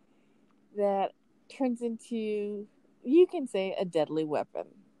toy that turns into, you can say, a deadly weapon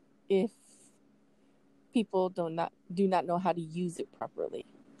if people do not know how to use it properly.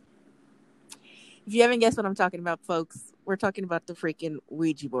 If you haven't guessed what I'm talking about, folks, we're talking about the freaking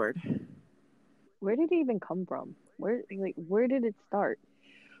Ouija board. Where did it even come from? Where did it start?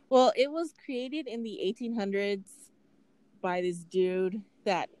 Well, it was created in the 1800s by this dude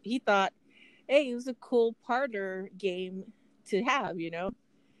that he thought, hey, it was a cool parlor game to have,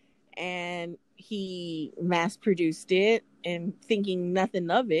 and he mass produced it and thinking nothing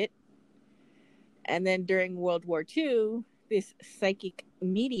of it. And then during World War II, this psychic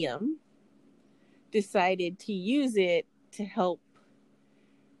medium decided to use it to help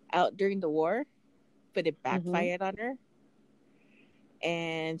out during the war, but it Mm-hmm. backfired on her.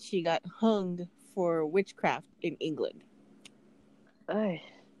 And she got hung for witchcraft in England. Ugh.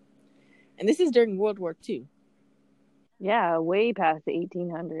 And this is during World War II. Yeah, way past the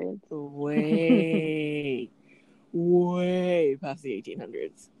 1800s. Way, way past the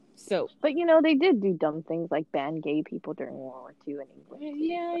 1800s. So, But they did do dumb things like ban gay people during World War II in England too.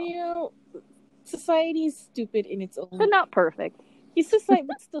 yeah, So, society's stupid in its but own. not perfect. It's society,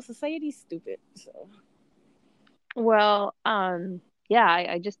 but still, society's stupid. So, Well, yeah,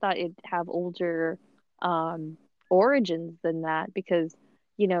 I just thought it'd have older um origins than that because,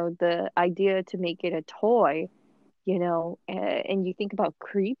 the idea to make it a toy, and you think about how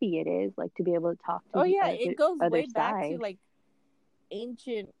creepy it is, like to be able to talk to oh the yeah, other it goes other way back to side. like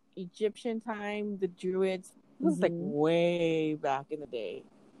ancient Egyptian time. The Druids. It was like Mm-hmm. way back in the day.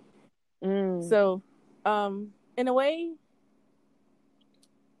 Mm. So, in a way,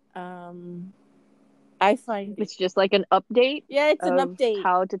 um, I find it. It's just like an update Yeah, it's an of update.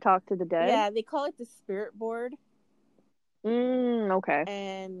 how to talk to the dead. Yeah, they call it the spirit board. Okay.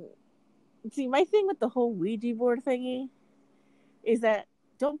 And see, my thing with the whole Ouija board thingy is that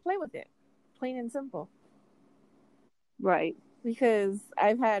don't play with it, plain and simple. Right. Because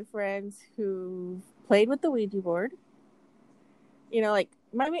I've had friends who played with the Ouija board. Like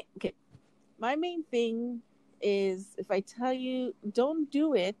my main thing is if I tell you don't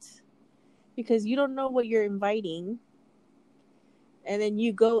do it because you don't know what you're inviting, and then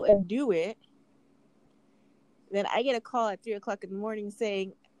you go and do it, then I get a call at 3 o'clock in the morning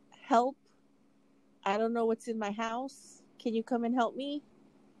saying, "Help! I don't know what's in my house. Can you come and help me?"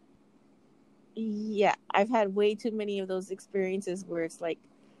 Yeah, I've had way too many of those experiences where it's like,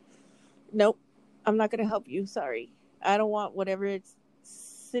 nope, I'm not going to help you. Sorry. I don't want whatever it's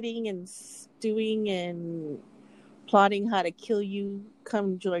sitting and stewing and plotting how to kill you.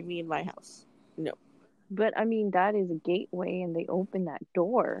 Come join me in my house. No. But I mean, that is a gateway and they open that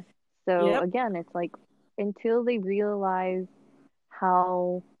door. So Yep. again, it's like until they realize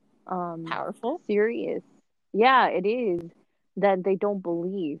how Powerful. serious, yeah, it is, that they don't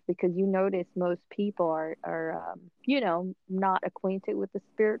believe because you notice most people are not acquainted with the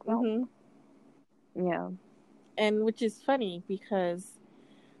spirit realm. Mm-hmm. Yeah. And which is funny because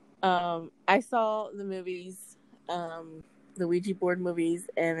I saw the movies, the Ouija board movies,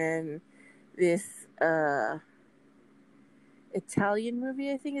 and then this Italian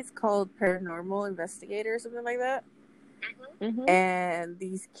movie, I think it's called Paranormal Investigator or something like that. Mhm. And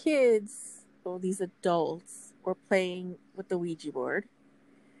these kids, or these adults, were playing with the Ouija board.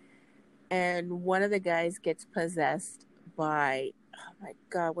 And one of the guys gets possessed by, oh my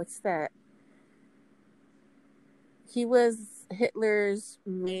God, what's that? He was Hitler's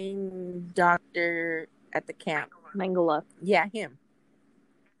main doctor at the camp. Mangala. Yeah, him.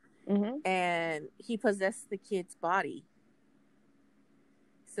 Mhm. And he possessed the kid's body.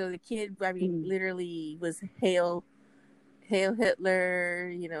 So the kid, I mean, Mm. literally was Hail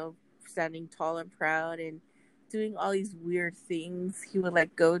Hitler, standing tall and proud and doing all these weird things. He would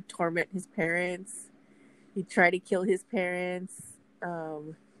like go torment his parents. He'd try to kill his parents.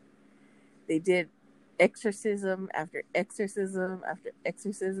 They did exorcism after exorcism after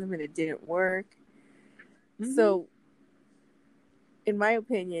exorcism and it didn't work. Mhm. So, in my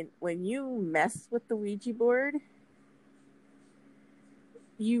opinion, when you mess with the Ouija board,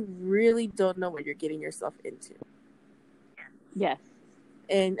 you really don't know what you're getting yourself into. Yes.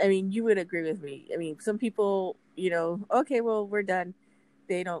 And I mean, you would agree with me. I mean, some people, okay, well, we're done.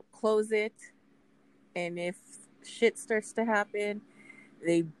 They don't close it. And if shit starts to happen,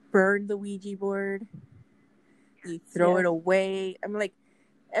 they burn the Ouija board. They throw it Yes. away. I'm like,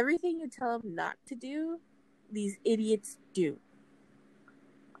 everything you tell them not to do, these idiots do.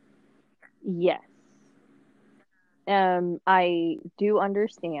 Yes. I do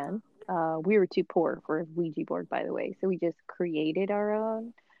understand. We were too poor for a Ouija board, by the way, so we just created our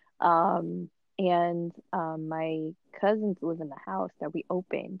own. And my cousins live in the house that we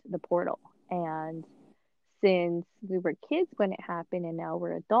opened the portal. And since we were kids when it happened and now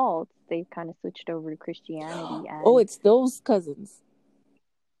we're adults, they've kind of switched over to Christianity Oh, and it's those cousins.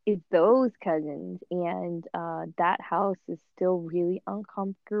 it's those cousins. And that house is still really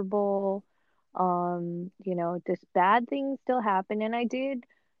uncomfortable. Just bad things still happen. And I did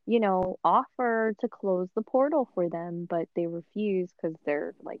offer to close the portal for them, but they refuse because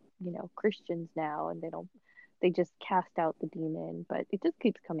they're like, Christians now, and they just cast out the demon, but it just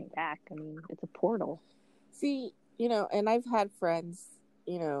keeps coming back. I mean, it's a portal. See, and I've had friends,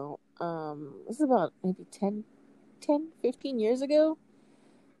 this is about maybe 15 years ago.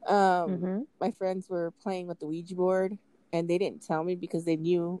 My friends were playing with the Ouija board, and they didn't tell me because they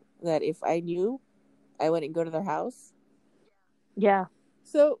knew that if I knew, I wouldn't go to their house. Yeah.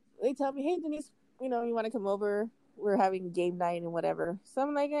 So they tell me, hey, Denise, you want to come over? We're having game night and whatever. So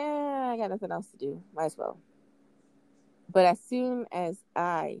I'm like, I got nothing else to do. Might as well. But as soon as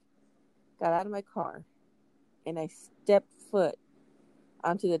I got out of my car and I stepped foot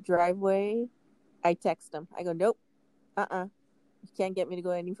onto the driveway, I text them. I go, nope, you can't get me to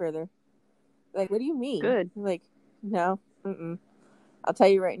go any further. Like, what do you mean? Good. Like, no, I'll tell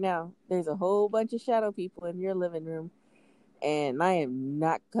you right now, there's a whole bunch of shadow people in your living room, and I am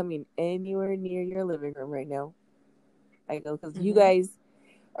not coming anywhere near your living room right now. I go, because you guys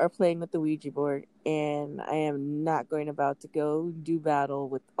are playing with the Ouija board, and I am not going about to go do battle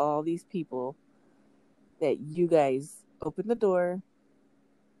with all these people that you guys open the door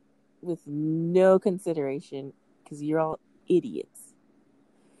with no consideration because you're all idiots.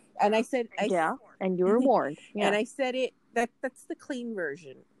 And I said, and you were warned. Yeah. And I said it, that's the clean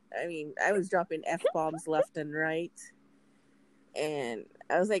version. I mean, I was dropping F-bombs left and right. And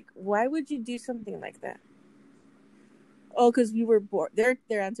I was like, why would you do something like that? Oh, because we were bored. Their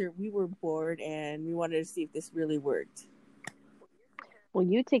answer, we were bored and we wanted to see if this really worked. Well,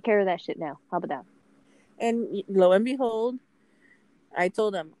 you take care of that shit now. How about that? And lo and behold, I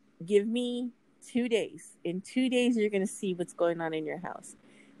told them, give me 2 days. In 2 days, you're going to see what's going on in your house.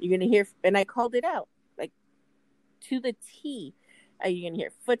 You're going to hear, and I called it out, like, to the T. You're going to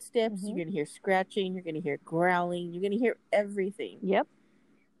hear footsteps. You're going to hear scratching. You're going to hear growling. You're going to hear everything. Yep.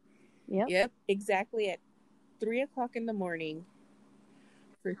 Exactly at 3 o'clock in the morning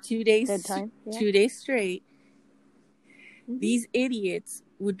for 2 days. Bedtime. Yeah. 2 days straight. These idiots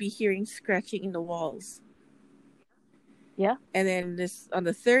would be hearing scratching in the walls. Yeah. And then on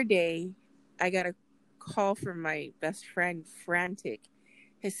the third day, I got a call from my best friend, frantic,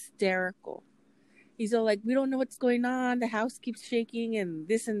 hysterical. He's all like, we don't know what's going on. The house keeps shaking and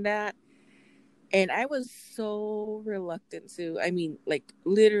this and that. And I was so reluctant to, like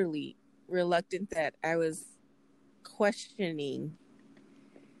literally reluctant that I was questioning,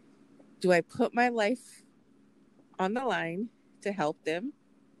 do I put my life on the line to help them?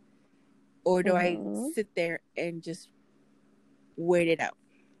 Or do I sit there and just wait it out?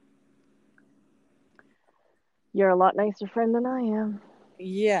 You're a lot nicer friend than I am.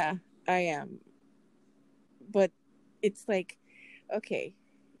 Yeah, I am. But it's like, okay,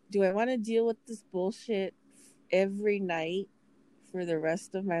 do I want to deal with this bullshit every night for the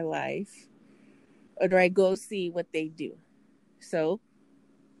rest of my life? Or do I go see what they do? So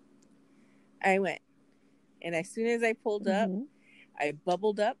I went. And as soon as I pulled up, I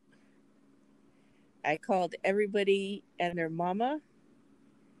bubbled up. I called everybody and their mama.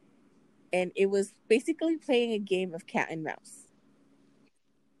 And it was basically playing a game of cat and mouse.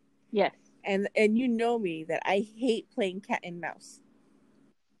 Yes. And you know me that I hate playing cat and mouse.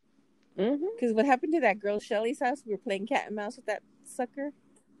 Because what happened to that girl Shelly's house? We were playing cat and mouse with that sucker.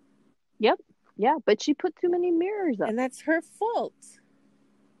 Yep. Yeah, but she put too many mirrors up. And that's her fault.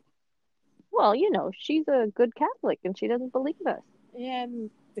 Well, she's a good Catholic and she doesn't believe us. Yeah, and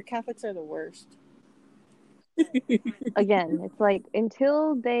the Catholics are the worst. Again, it's like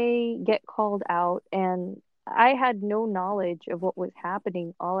until they get called out, and I had no knowledge of what was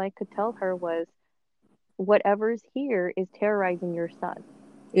happening. All I could tell her was whatever's here is terrorizing your son.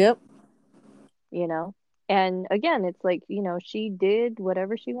 Yep. And again, it's like, she did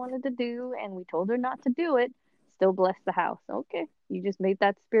whatever she wanted to do and we told her not to do it. Still bless the house. Okay. You just made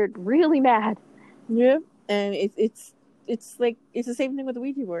that spirit really mad. Yep. And it's like, it's the same thing with the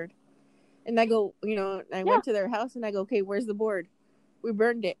Ouija board. And I go, I went to their house and I go, okay, where's the board? We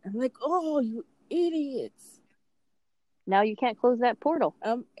burned it. I'm like, oh, you idiots. Now you can't close that portal.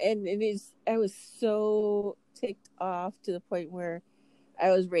 And I was so ticked off to the point where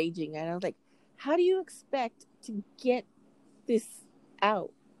I was raging. And I was like, how do you expect to get this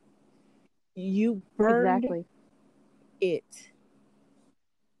out? You burned it.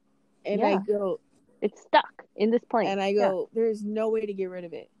 And I go, it's stuck in this plane. And I go, there's no way to get rid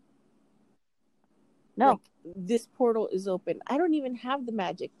of it. No. Like, this portal is open. I don't even have the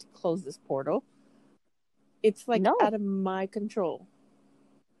magic to close this portal. It's like out of my control.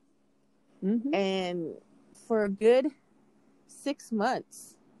 And for a good 6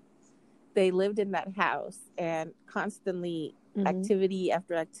 months, they lived in that house and constantly Mm-hmm. activity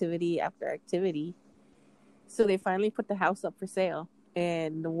after activity after activity. So they finally put the house up for sale.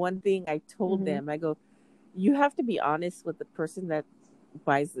 And the one thing I told Mm-hmm. them, I go, you have to be honest with the person that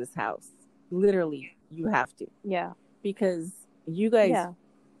buys this house. Literally, you have to. Yeah. Because you guys Yeah.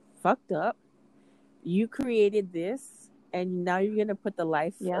 fucked up. You created this, and now you're going to put the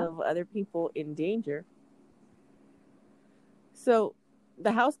life Yeah. of other people in danger. So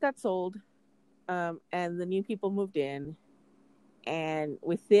the house got sold, and the new people moved in. And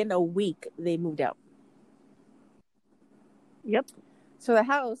within a week, they moved out. Yep. So the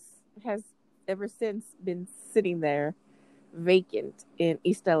house has ever since been sitting there vacant in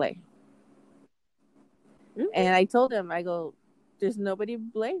East LA. Mm-hmm. And I told him, I go, there's nobody to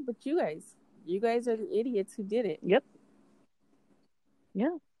blame but you guys. You guys are the idiots who did it. Yep.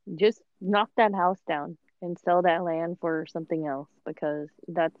 Yeah. Just knock that house down and sell that land for something else because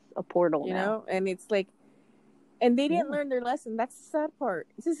that's a portal You now. know? And it's like, and they didn't Yeah. learn their lesson. That's the sad part.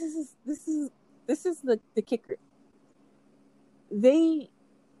 This is the kicker. They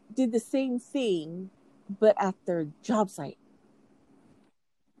did the same thing, but at their job site.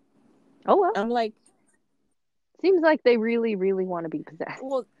 Oh well. I'm like, Seems like they really, really want to be possessed.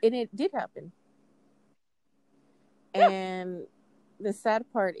 well, and it did happen. Yeah. And the sad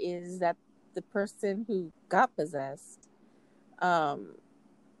part is that the person who got possessed um,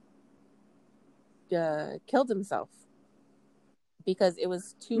 killed himself because it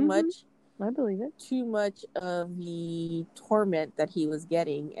was Mm-hmm. I believe it. too much of the torment that he was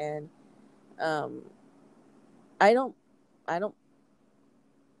getting. And um, I don't I don't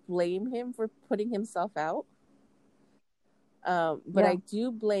blame him for putting himself out, but I Yeah.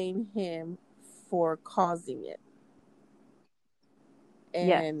 do blame him for causing it.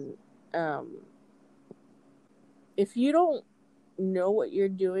 Yes. And um, if you don't know what you're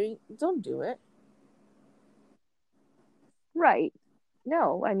doing, don't do it. Right.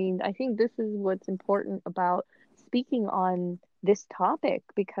 No, I mean, I think this is what's important about speaking on this topic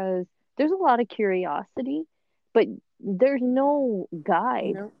because there's a lot of curiosity, but there's no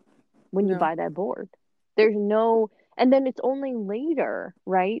guide No, when you no. buy that board. There's no, and then it's only later,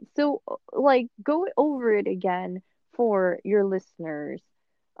 right? So, like, go over it again for your listeners.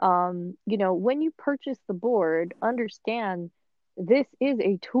 When you purchase the board, understand this is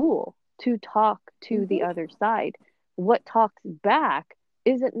a tool to talk to the Mm-hmm. other side. What talks back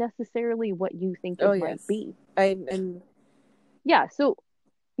isn't necessarily what you think Oh it might yes, be. and Yeah, so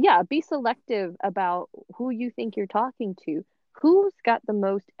yeah, be selective about who you think you're talking to. Who's got the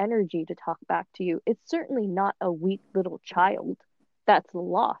most energy to talk back to you? It's certainly not a weak little child that's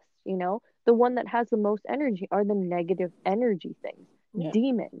lost, you know? The one that has the most energy are the negative energy things, yeah,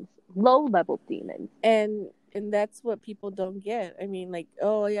 demons, low level demons. and that's what people don't get. I mean, like,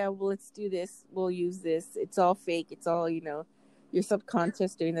 oh yeah, well, let's do this. We'll use this. It's all fake. It's all, your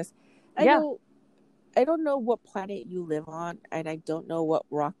subconscious doing this. I Yeah, know. I don't know what planet you live on, and I don't know what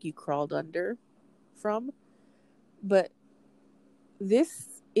rock you crawled under from, but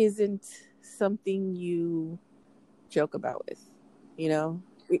this isn't something you joke about with.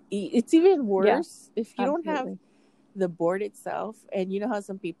 It's even yeah, worse if you don't have absolutely. the board itself, and you know how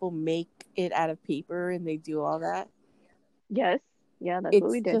some people make it out of paper and they do all that. Yes, yeah, that's what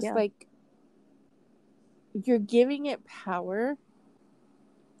It's we did. just Yeah. like you're giving it power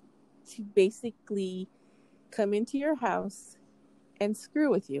to basically come into your house and screw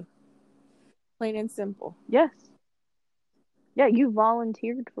with you, plain and simple. Yes. Yeah, you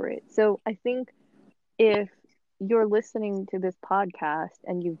volunteered for it. So I think if you're listening to this podcast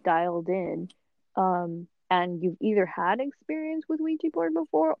and you've dialed in, and you've either had experience with Ouija board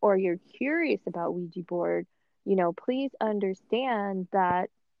before or you're curious about Ouija board, please understand that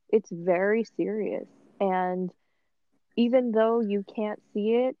it's very serious. And even though you can't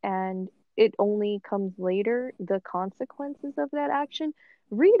see it and it only comes later, the consequences of that action,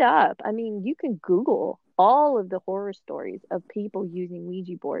 read up. I mean, you can Google all of the horror stories of people using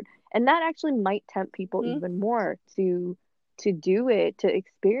Ouija board, and that actually might tempt people Hmm? even more to do it, to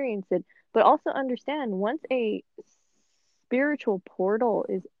experience it. But also understand once a spiritual portal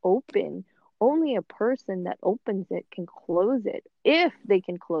is open, only a person that opens it can close it if they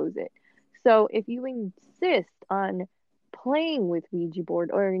can close it. So if you insist on playing with Ouija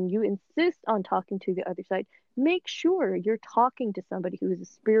board or you insist on talking to the other side, make sure you're talking to somebody who is a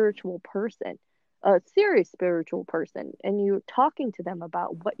spiritual person, a serious spiritual person, and you're talking to them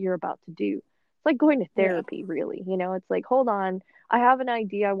about what you're about to do. It's like going to Yeah. therapy, really. It's like, hold on, I have an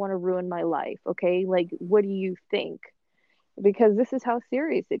idea. I want to ruin my life. Okay. Like, what do you think? Because this is how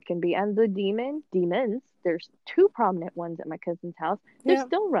serious it can be. And the demons, there's two prominent ones at my cousin's house. They're Yeah.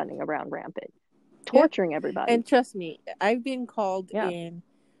 still running around rampant. Yeah. torturing everybody. And trust me, I've been called Yeah, in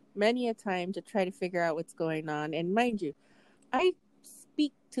many a time to try to figure out what's going on. And mind you, I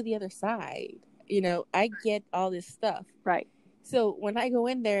speak to the other side. I get all this stuff. right. So when I go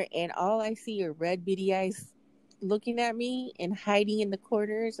in there and all I see are red beady eyes looking at me and hiding in the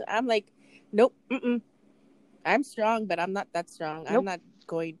corners, I'm like, nope, mm-mm. I'm strong, but I'm not that strong. I'm Nope. not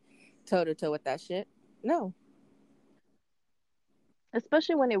going toe to toe with that shit. No.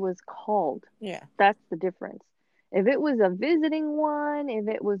 Especially when it was called. Yeah. That's the difference. If it was a visiting one, if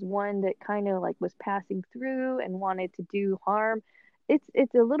it was one that kind of like was passing through and wanted to do harm,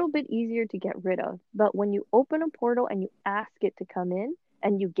 it's a little bit easier to get rid of. But when you open a portal and you ask it to come in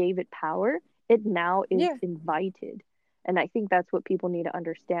and you gave it power, it now is Yeah. invited. And I think that's what people need to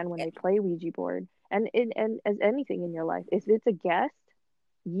understand when they play Ouija board. And as anything in your life, if it's a guest,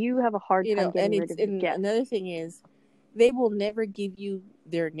 you have a hard time And getting rid of your guest. another thing is they will never give you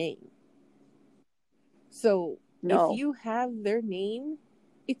their name. So if No, you have their name,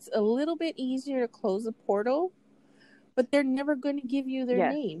 it's a little bit easier to close a portal, but they're never going to give you their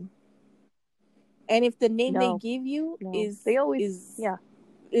yes, name. And if the name they no, give you no. is They always, is yeah.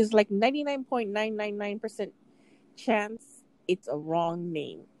 is like 99.999% chance it's a wrong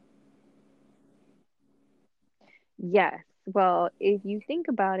name. Yes. Well, if you think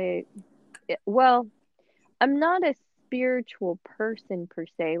about it, well, I'm not a spiritual person per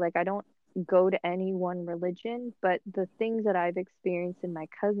se. Like, I don't go to any one religion, but the things that I've experienced in my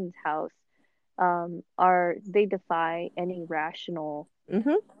cousin's house, are they defy any rational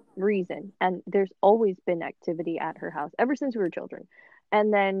Mm-hmm. reason. And there's always been activity at her house ever since we were children.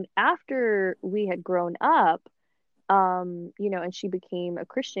 And then after we had grown up, and she became a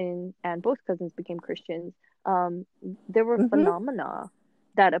Christian, and both cousins became Christians. Um, there were Mm-hmm. phenomena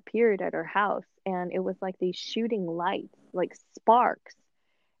that appeared at our house, and it was like these shooting lights, like sparks.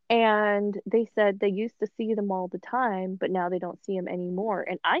 And they said they used to see them all the time, but now they don't see them anymore.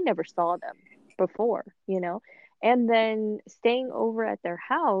 And I never saw them before. And then staying over at their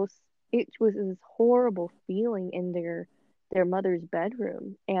house, it was this horrible feeling in their mother's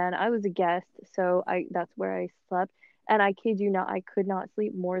bedroom. And I was a guest, so I that's where I slept. And I kid you not, I could not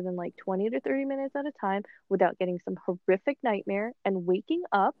sleep more than like 20 to 30 minutes at a time without getting some horrific nightmare and waking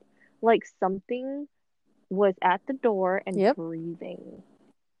up like something was at the door and Yep. breathing.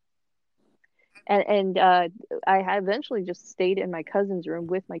 And I had eventually just stayed in my cousin's room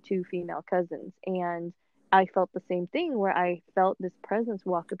with my two female cousins, and I felt the same thing where I felt this presence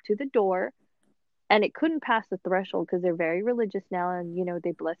walk up to the door, and it couldn't pass the threshold because they're very religious now, and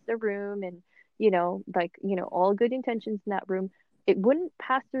they bless their room, and like all good intentions in that room. It wouldn't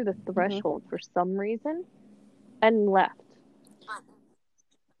pass through the Mm-hmm. threshold for some reason and left.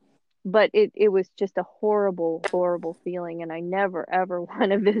 But it was just a horrible, horrible feeling, and I never ever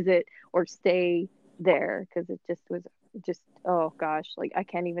want to visit or stay there because it just was just, oh gosh, like I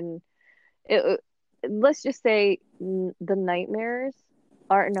can't even. Let's just say the nightmares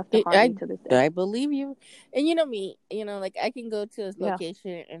are enough to It, haunt I me to this day. I believe you, and you know me. Like I can go to a Yeah.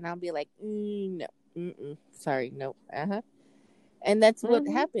 location and I'll be like, no, mm-mm, sorry, no, and that's what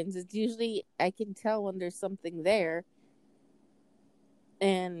Hmm. happens. It's usually I can tell when there's something there,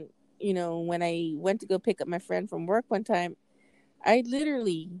 and when I went to go pick up my friend from work one time, I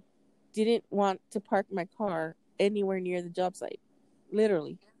literally didn't want to park my car anywhere near the job site,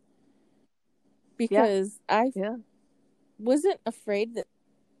 literally, Yeah. because I Yeah. wasn't afraid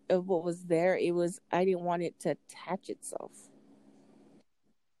of what was there. It was I didn't want it to attach itself.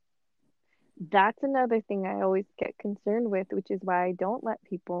 That's another thing I always get concerned with, which is why I don't let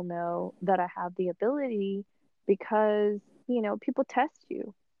people know that I have the ability because, people test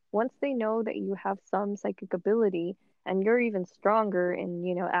you. Once they know that you have some psychic ability and you're even stronger and,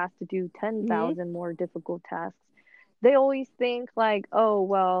 asked to do Mm-hmm. 10,000 more difficult tasks, they always think like, oh,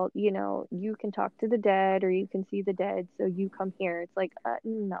 well, you can talk to the dead or you can see the dead, so you come here. It's like,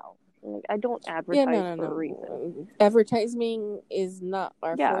 no, like, I don't Yeah, advertise no, for a no, reason. no. Advertising is not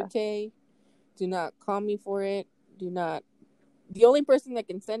our Yeah. forte. Do not call me for it. Do not. The only person that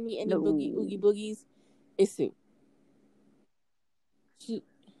can send me any boogie No. oogie boogies is Sue. She,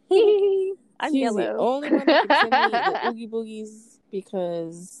 I'm she's the yellow. only one that can send me the oogie boogies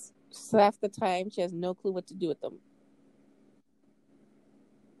because half the time she has no clue what to do with them.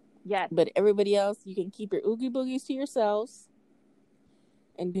 Yes. But everybody else, you can keep your oogie boogies to yourselves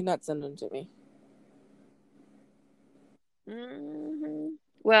and do not send them to me.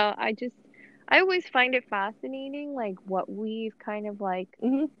 Well, I always find it fascinating, like what we've kind of like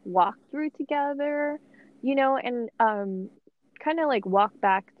Mm-hmm. walked through together, and kind of like walk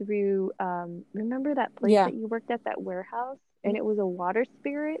back through. Remember that place Yeah. that you worked at, that warehouse? and it was a water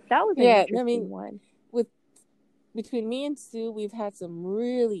spirit. That was an Yeah, I interesting mean, one. between me and Sue, we've had some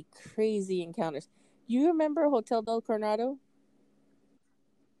really crazy encounters. You remember Hotel del Coronado?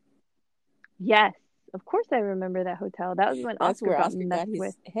 Yes, of course I remember that hotel. That was when That's Oscar where got Oscar got messed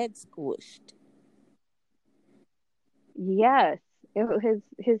with. his head squished. Yes.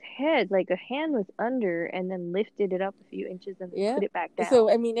 His head, like a hand was under and then lifted it up a few inches and then Yeah. put it back So,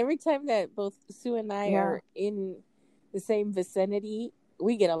 down. I mean, every time that both Sue and I Yeah. are in the same vicinity,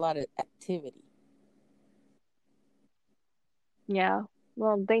 we get a lot of activity. Yeah.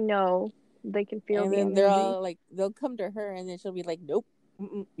 Well, they know. They can feel And the then they're energy. all like, they'll come to her and then she'll be like, nope,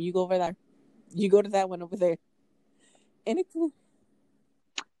 you go over there. You go to that one over there. And it's,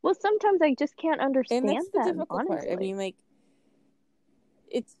 Well, sometimes I just can't and that's understand the them, difficult part. I honestly. mean, like,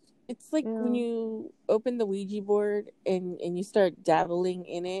 it's, it's like when Yeah. you open the Ouija board and you start dabbling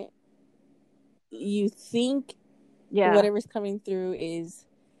in it, you think Yeah. whatever's coming through is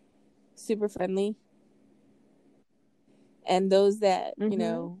super friendly. And those that,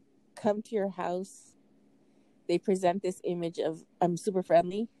 Mhm. come to your house, they present this image of, I'm super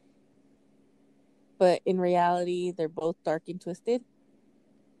friendly, but in reality, they're both dark and twisted.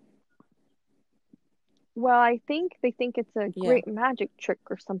 Well, I think they think it's a Yeah. great magic trick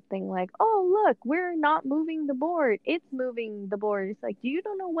or something like, "Oh, look, we're not moving the board. It's moving the board." It's like, you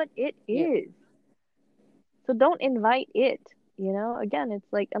don't know what it Yeah. is. So don't invite it. Again,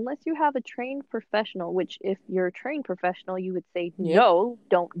 it's like, unless you have a trained professional, which if you're a trained professional, you would say, Yep. no,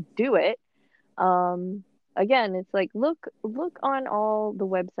 don't do it. Um, Again, it's like, look on all the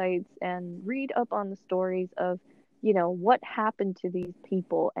websites and read up on the stories of, what happened to these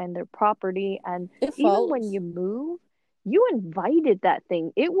people and their property. And It even when follows. you move, you invited that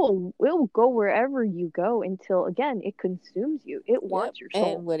thing. It will go wherever you go until, again, it consumes you. It Yep. wants your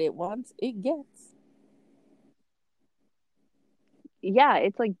soul. And what it wants, it gets. Yeah,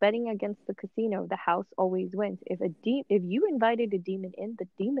 it's like betting against the casino. The house always wins. If you invited a demon in, the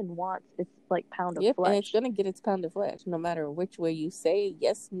demon wants its like pound of Yep. And it's flesh. going to get its pound of flesh. No matter which way you say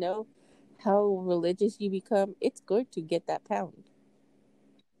yes, no, how religious you become, it's going to get that pound.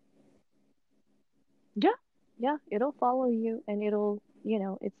 Yeah, yeah, it'll follow you, and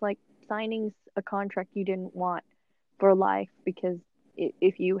it's like signing a contract you didn't want for life, because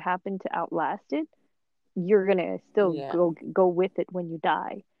if you happen to outlast it, you're gonna still Yeah. go with it when you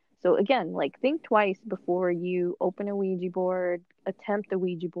die. So again, like, think twice before you open a Ouija board, attempt a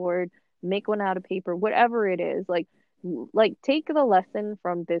Ouija board, make one out of paper, whatever it is. Like take the lesson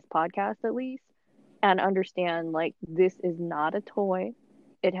from this podcast at least, and understand, like, this is not a toy.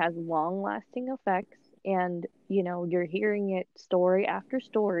 It has long lasting effects, and you're hearing it story after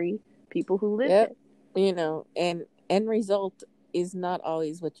story, people who lived Yep. it. And end result is not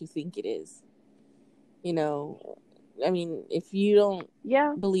always what you think it is. I mean, if you don't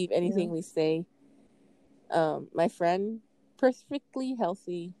Yeah, believe yeah, anything we say, my friend, perfectly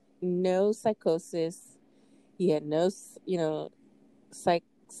healthy, no psychosis. He had no,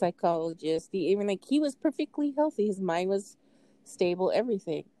 psychologist. He was perfectly healthy. His mind was stable,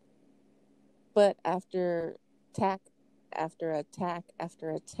 everything. But after attack after attack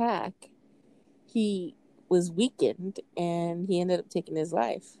after attack, he was weakened and he ended up taking his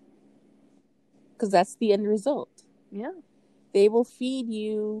life. Because that's the end result. yeah, They will feed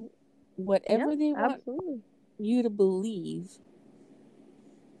you yeah, whatever they want absolutely. you to believe,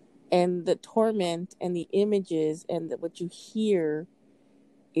 and the torment and the images and what you hear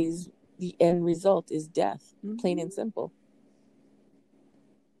is the end result is death, plain Hmm. and simple.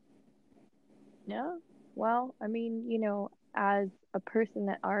 Yeah. Well, I mean, as a person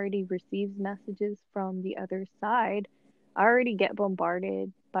that already receives messages from the other side, I already get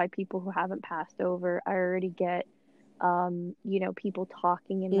bombarded by people who haven't passed over. I already get, people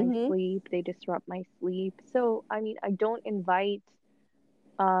talking in my Mm-hmm. sleep. They disrupt my sleep. So, I mean,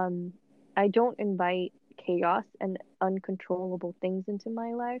 um, I don't invite chaos and uncontrollable things into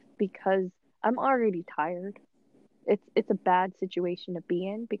my life, because I'm already tired. It's a bad situation to be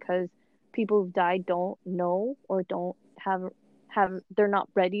in, because people who've died don't know, or don't have they're not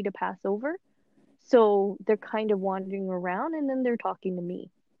ready to pass over. So they're kind of wandering around, and then they're talking to me,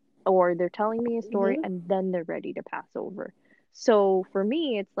 or they're telling me a story, Mm-hmm. and then they're ready to pass over. So for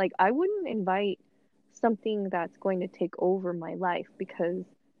me, it's like, I wouldn't invite something that's going to take over my life, because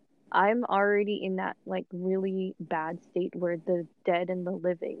I'm already in that, like, really bad state where the dead and the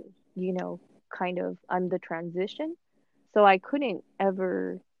living, kind of, I'm the transition. So I couldn't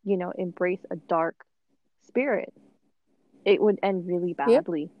ever, embrace a dark spirit. It would end really Yep.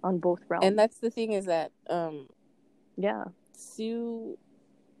 badly on both And realms. that's the thing, is that Yeah. Sue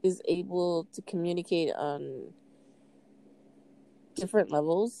is able to communicate on different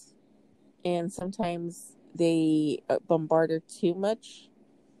levels, and sometimes they bombard her too much.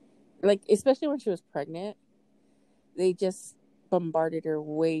 Like, especially when she was pregnant, they just bombarded her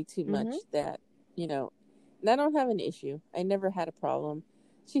way too much Mm-hmm. that, you know, and I don't have an issue. I never had a problem.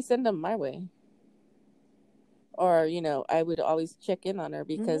 She sent them my way. Or, you know, I would always check in on her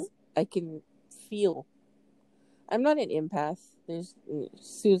Mm-hmm. because I can feel. I'm not an empath. There's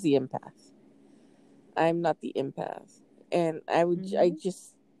Sue's the empath. I'm not the empath. And I Mm-hmm.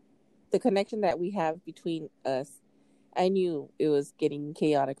 just, the connection that we have between us, I knew it was getting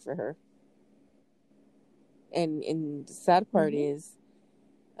chaotic for her. And the sad part Mm-hmm. is,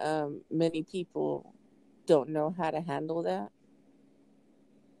 many people don't know how to handle that,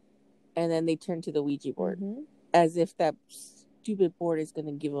 and then they turn to the Ouija board Mm-hmm. as if that stupid board is going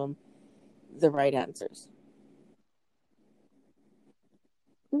to give them the right answers.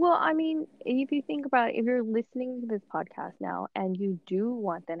 Well, I mean, if you think about it, if you're listening to this podcast now and you do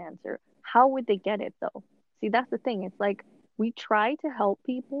want that answer, how would they get it though? See, that's the thing. It's like we try to help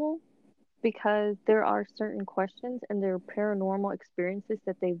people because there are certain questions and there are paranormal experiences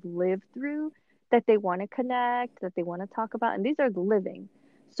that they've lived through that they want to connect, that they want to talk about, and these are the living.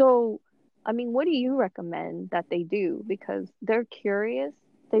 So, I mean, what do you recommend that they do? Because they're curious,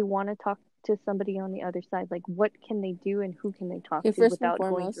 they want to talk to somebody on the other side. Like, what can they do and who can they talk Okay, to first and without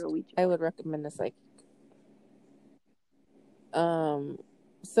going through a foremost, Ouija I board? would recommend a psychic. Um,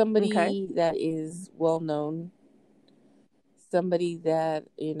 Okay. somebody that is well known, somebody that,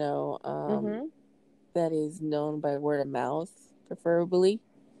 Mm-hmm. that is known by word of mouth, preferably,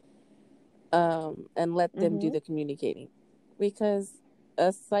 and let them do Mm-hmm. the communicating, because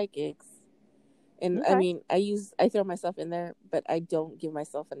us psychics, and I Okay. mean, I throw myself in there, but I don't give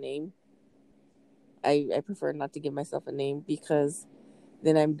myself a name. I prefer not to give myself a name because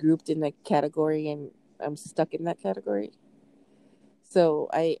then I'm grouped in a category and I'm stuck in that category. So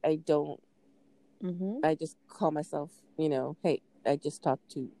I don't, Mm-hmm. I just call myself, hey, I just talked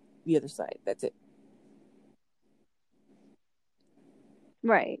to the other side. That's it.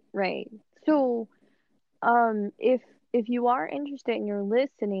 Right, right. So, if you are interested and you're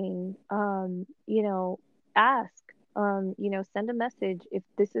listening, ask, send a message if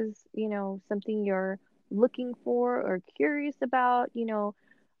this is, something you're looking for or curious about,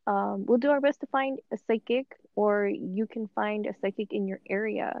 we'll do our best to find a psychic, or you can find a psychic in your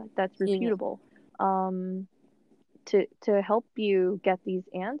area that's You know, reputable. Um, to help you get these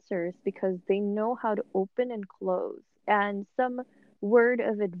answers because they know how to open and close. And some word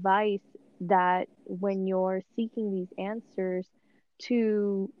of advice that when you're seeking these answers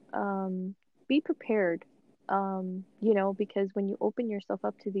to be prepared, because when you open yourself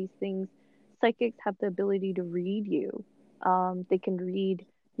up to these things, psychics have the ability to read you. They can read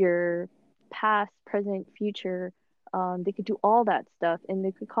your past, present, future. They could do all that stuff and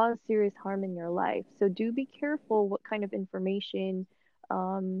they could cause serious harm in your life. So do be careful what kind of information,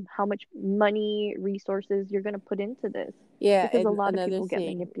 how much money, resources you're going to put into this yeah. because a And lot of another people get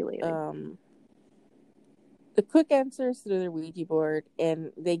thing, manipulated. the quick answers through the Ouija board,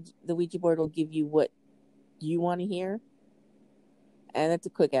 and the Ouija board will give you what you want to hear, and that's a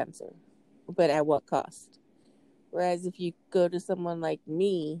quick answer, but at what cost? Whereas if you go to someone like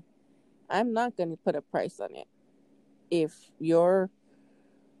me, I'm not going to put a price on it. If your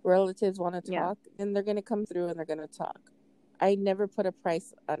relatives want to Yeah. talk, then they're going to come through and they're going to talk. I never put a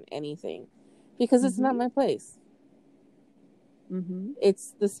price on anything because it's not Mhm. my place. Mhm.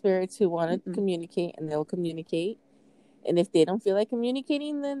 It's the spirits who want to Mm-mm. communicate, and they'll communicate. And if they don't feel like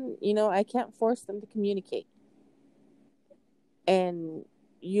communicating, then, I can't force them to communicate. And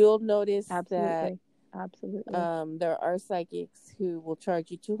you'll notice that Absolutely. Absolutely. there are psychics who will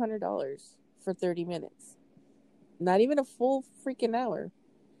charge you $200 for 30 minutes. Not even a full freaking hour.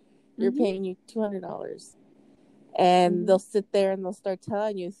 You're Mhm. paying you $200. And they'll Mhm. sit there and they'll start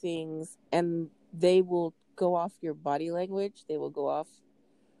telling you things, and they will go off your body language. They will go off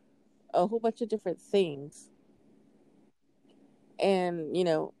a whole bunch of different things. And,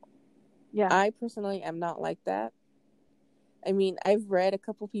 Yeah. I personally am not like that. I mean, I've read a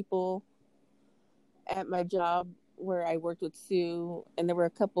couple people at my job where I worked with Sue, and there were a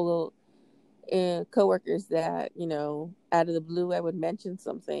couple coworkers that, out of the blue, I would mention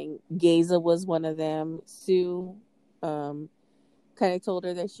something. Geza was one of them. Sue, um, kind of told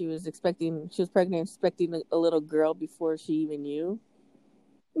her that she was pregnant, expecting a little girl before she even knew.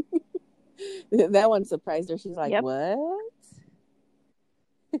 That one surprised her. She's like, Yep. "What?"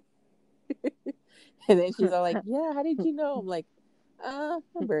 And then she's all like, "Yeah, how did you know?" I'm like, a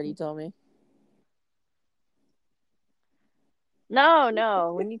birdie told me." No,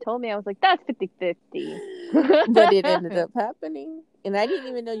 no. When you told me, I was like, that's 50-50. But it ended up happening. And I didn't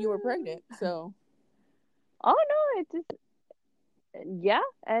even know you were pregnant. So. Oh no, it's just yeah,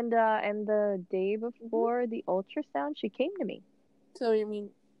 and the day before the ultrasound, she came to me. So I mean,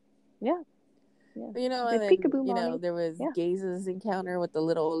 Yeah, yeah. you know, She and said, then "Peekaboo, mommy." there was Yeah. Gaze's encounter with the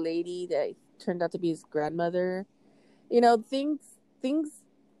little old lady that turned out to be his grandmother. Things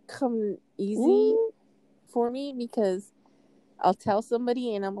come easy Ooh. for me because I'll tell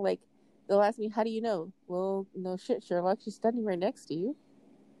somebody and I'm like, they'll ask me, "How do you know?" Well, no shit, Sherlock. She's standing right next to you.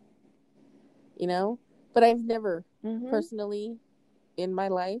 But I've never Mhm. personally in my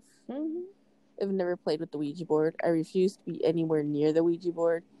life. Mhm. I've never played with the Ouija board. I refuse to be anywhere near the Ouija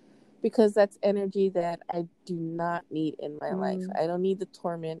board because that's energy that I do not need in my life. Mm. I don't need the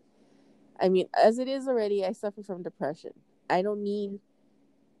torment. I mean, as it is already, I suffer from depression. I don't need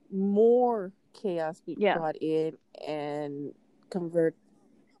more chaos be Yeah. brought in and convert.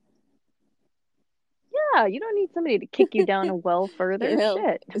 Yeah, you don't need somebody to kick you down a well you further. know,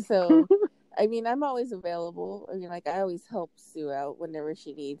 Shit. so I mean, I'm always available. I mean, like I always help Sue out whenever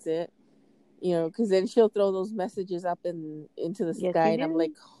she needs it. Because then she'll throw those messages up into the Yes, sky, you and I'm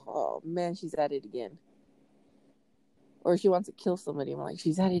like, do. oh man, she's at it again. Or she wants to kill somebody. I'm like,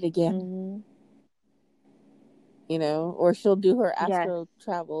 she's at it again. Mhm. Or she'll do her Yes. astral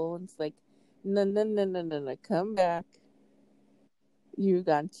travel, and it's like, no, no, no, no, no, no, come back. You've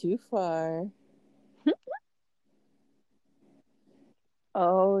gone too far.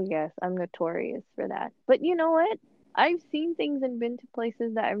 Oh, yes, I'm notorious for that. But you know what? I've seen things and been to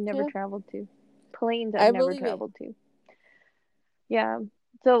places that I've never Yeah, traveled to. Planes I've I never believe it. traveled to. Yeah.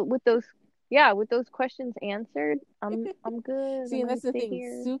 So with those questions answered, I'm good. See, I'm and gonna that's the stay thing.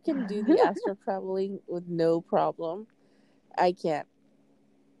 here. Sue can do the astral traveling with no problem. I can't.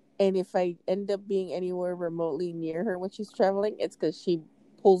 And if I end up being anywhere remotely near her when she's traveling, it's because she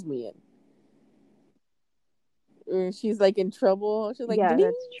pulls me in. Or she's like in trouble. She's like, Yeah, please.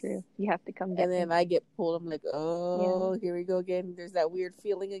 that's true. You have to come And get then me. I get pulled. I'm like, Yeah. oh, here we go again. There's that weird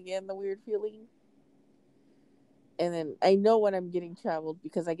feeling again, the weird feeling. And then I know when I'm getting traveled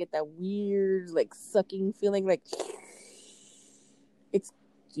because I get that weird, like, sucking feeling. Like, it's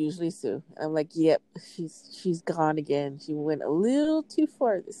usually Sue. I'm like, yep, she's gone again. She went a little too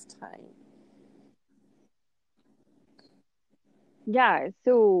far this time. Yeah,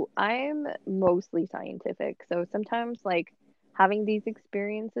 so I'm mostly scientific. So sometimes like having these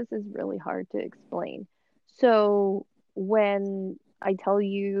experiences is really hard to explain. So when I tell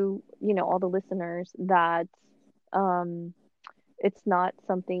you, all the listeners that um it's not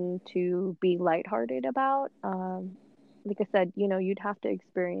something to be lighthearted about, like I said, you'd have to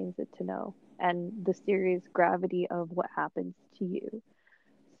experience it to know and the serious gravity of what happens to you.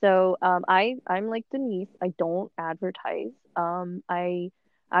 So I'm like Denise. I don't advertise. I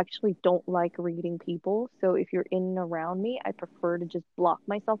actually don't like reading people. So if you're in and around me, I prefer to just block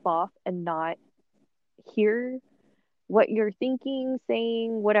myself off and not hear what you're thinking,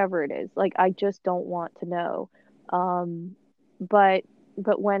 saying, whatever it is. Like I just don't want to know. Um, but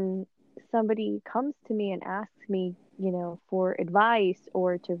but when somebody comes to me and asks me, for advice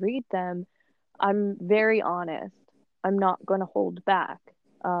or to read them, I'm very honest. I'm not going to hold back.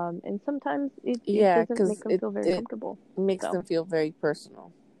 And sometimes it Yeah, doesn't make because them it, feel very it comfortable. makes So them feel very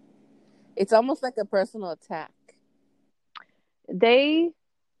personal. It's almost like a personal attack. they,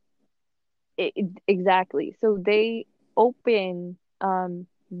 exactly. So they open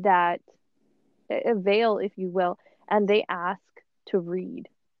that a veil, if you will, and they ask to read.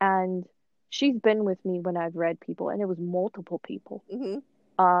 And she's been with me when I've read people, and it was multiple people. Mm-hmm.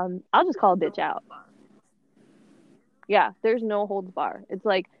 I'll just call a bitch out. Yeah, there's no holds bar. It's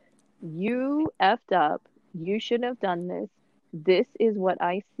like, you effed up. You shouldn't have done this. This is what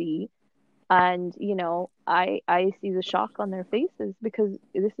I see. And, I see the shock on their faces because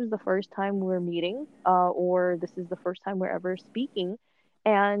this is the first time we're meeting, or this is the first time we're ever speaking.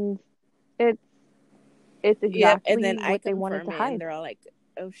 And it's it's Yep, and then exactly I what they wanted confirm to it, and hide. they're all like,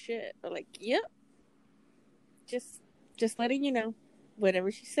 "Oh shit!" They're like, "Yep, just just letting you know,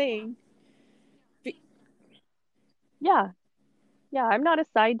 whatever she's saying." Yeah. Yeah, I'm not a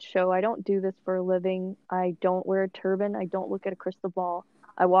sideshow. I don't do this for a living. I don't wear a turban. I don't look at a crystal ball.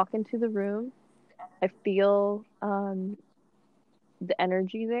 I walk into the room. I feel the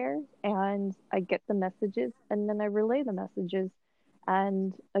energy there, and I get the messages, and then I relay the messages.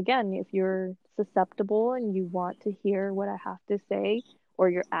 And again, if you're susceptible and you want to hear what I have to say, or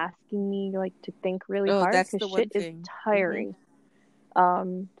you're asking me like to think really Oh, hard that's because the shit one is thing. Mm-hmm. tiring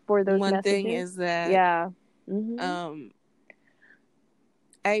for those One thing messages. is that Yeah. Mhm. um,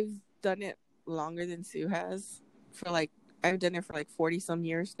 I've done it longer than Sue has. I've done it for like 40 some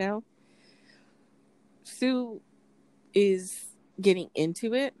years now. Sue is getting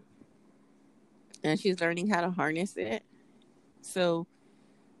into it, and she's learning how to harness it. So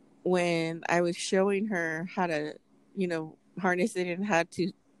when I was showing her how to, harness it and how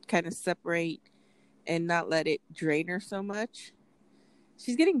to kind of separate and not let it drain her so much,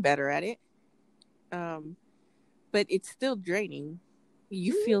 she's getting better at it. But it's still draining.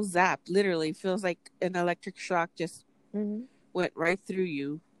 You feel zapped, literally feels like an electric shock just went right through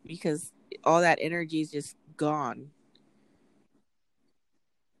you because all that energy is just gone.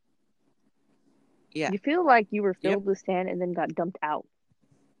 Yeah. You feel like you were Yep. filled with sand and then got dumped out.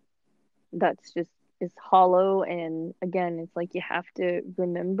 That's just, it's hollow. And again, it's like you have to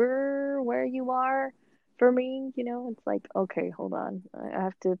remember where you are. For me, it's like, okay, hold on. I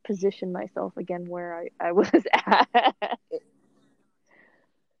have to position myself again where I was at.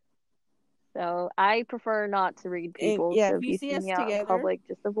 So I prefer not to read And people. yeah, So if if you you see see us me out in together, public,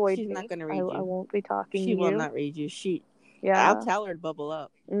 just avoid she's not me. going to I read you. won't be talking She to will you. not read you. I'll Yeah. tell her to bubble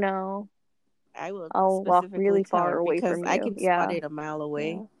up. No. I will I'll walk specifically really tell far her away because from I you. can spot Yeah. it a mile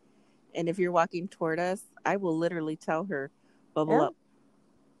away. Yeah. And if you're walking toward us, I will literally tell her, bubble Yeah. up.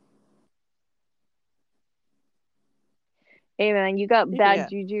 Hey man, you got bad Yeah.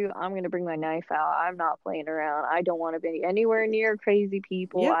 juju. I'm gonna bring my knife out. I'm not playing around. I don't want to be anywhere near crazy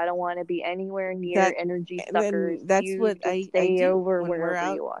people. Yep. I don't want to be anywhere near That, energy and suckers. then that's You what just I stay do over when we're wherever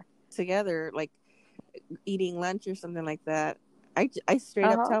out you are. together, like eating lunch or something like that. I straight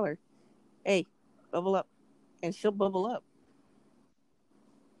up Uh-huh. tell her, hey, bubble up. And she'll bubble up.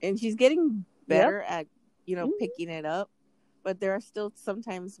 And she's getting Yep. better at, picking it up. But there are still some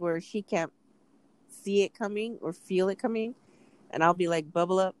times where she can't see it coming or feel it coming. And I'll be like,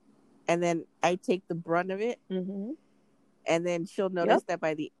 bubble up. And then I take the brunt of it. Mm-hmm. And then she'll notice Yep. that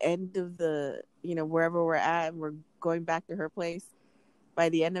by the end of the, wherever we're at, and we're going back to her place, by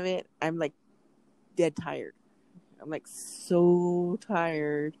the end of it, I'm like dead tired. I'm like so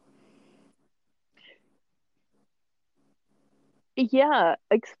tired. Yeah.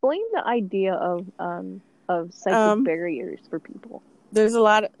 Explain the idea of psychic barriers for people. There's a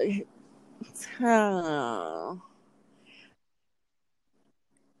lot of oh.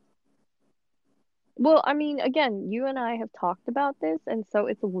 Well, I mean, again, you and I have talked about this, and so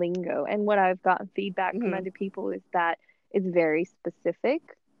it's lingo. And what I've gotten feedback from other people is that it's very specific,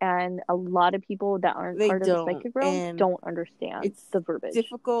 and a lot of people that aren't They part of the don't, psychic realm and don't understand it's the verbiage.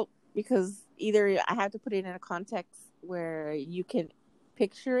 difficult because either I have to put it in a context where you can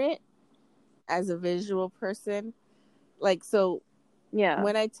picture it as a visual person. Like, so Yeah.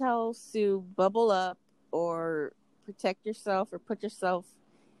 when I tell Sue, bubble up or protect yourself or put yourself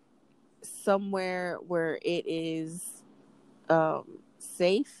somewhere where it is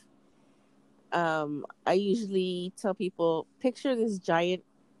safe, I usually tell people, picture this giant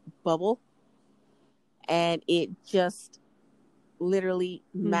bubble and it just literally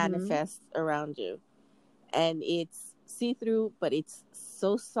manifests around you. And it's see-through, but it's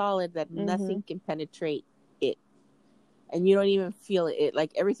so solid that nothing can penetrate it. And you don't even feel it.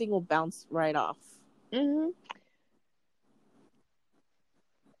 Like everything will bounce right off.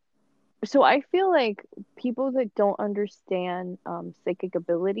 So I feel like people that don't understand psychic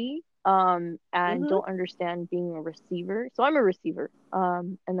ability and don't understand being a receiver. So I'm a receiver,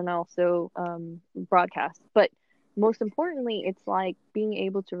 and then I also broadcast. But most importantly, it's like being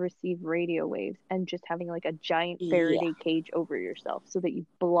able to receive radio waves and just having like a giant Faraday cage over yourself so that you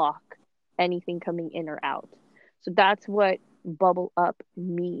block anything coming in or out. So that's what bubble up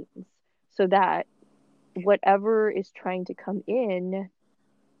means. So that whatever is trying to come in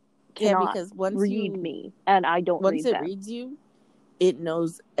cannot because read me, and I don't once read it them. reads you, it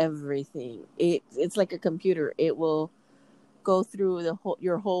knows everything. It's like a computer. It will go through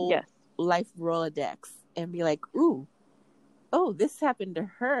your whole life Rolodex and be like, ooh, oh, this happened to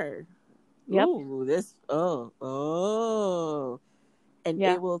her. Yep. Ooh, this, oh. And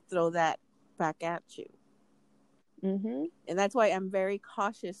it will throw that back at you. And that's why I'm very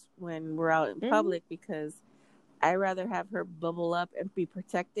cautious when we're out in public, because I rather have her bubble up and be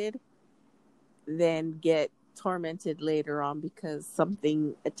protected than get tormented later on because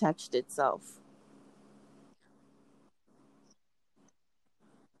something attached itself.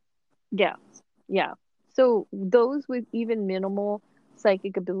 Yeah. So those with even minimal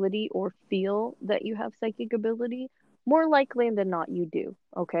psychic ability or feel that you have psychic ability, more likely than not you do.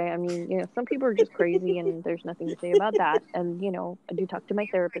 Okay. I mean, some people are just crazy and there's nothing to say about that. And, I do talk to my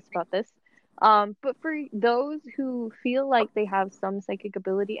therapist about this. But for those who feel like they have some psychic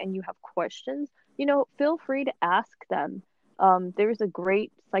ability and you have questions, feel free to ask them. There's a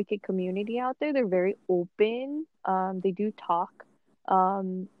great psychic community out there. They're very open. They do talk.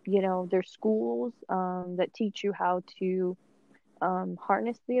 There's schools that teach you how to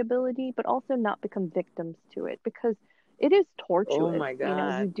harness the ability, but also not become victims to it, because it is Oh tortuous. my You know,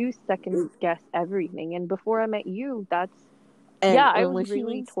 you God. do second guess everything. And before I met you, that's, And yeah, I was when she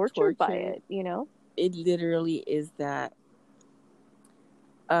really means tortured by tortured, it, you know? it literally is that.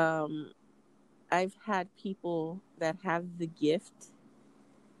 I've had people that have the gift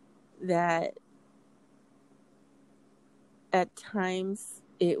that at times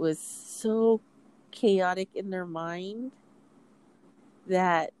it was so chaotic in their mind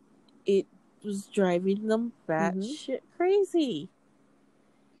that it was driving them Hmm. batshit crazy.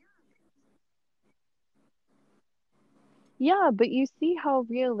 Yeah, but you see how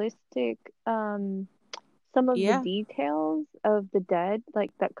realistic some of the Yeah. details of the dead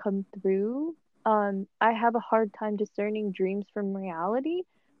like that come through. I have a hard time discerning dreams from reality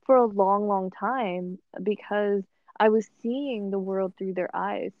for a long, long time because I was seeing the world through their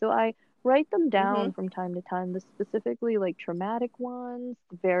eyes. So I write them Mm-hmm. down from time to time, the specifically like traumatic ones,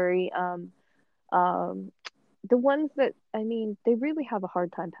 very um the ones that, I mean, they really have a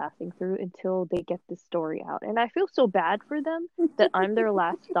hard time passing through until they get this story out. And I feel so bad for them that I'm their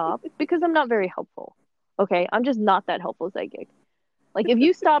last stop because I'm not very helpful. Okay, I'm just not that helpful psychic. Like if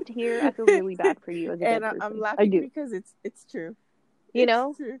you stopped here, I feel really bad for you as a And dead I'm person. I laughing do. because it's true. You It's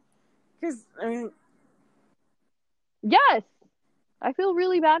know? true. Because, I mean, Yes. I feel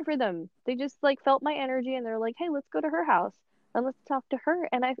really bad for them. They just like felt my energy and they're like, "Hey, let's go to her house and let's talk to her."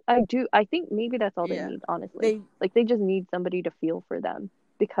 And I think maybe that's all they yeah. need, honestly. They, Like they just need somebody to feel for them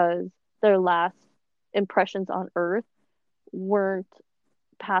because their last impressions on Earth weren't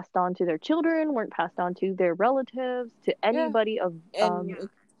passed on to their children, weren't passed on to their relatives, to yeah. anybody of And, and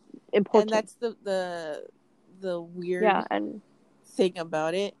importance. that's the Yeah, weird and thing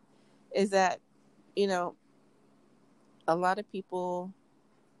about it is that, you know, a lot of people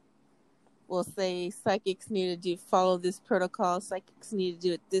will say psychics need to follow this protocol, psychics need to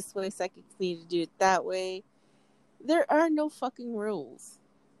do it this way, psychics need to do it that way. There are no fucking rules.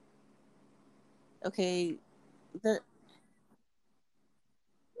 Okay, there.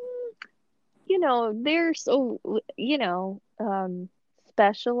 they're so,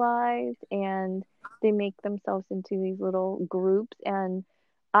 specialized, and they make themselves into these little groups. And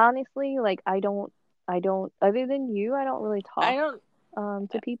honestly, like I don't, other than you, I don't really I talk don't,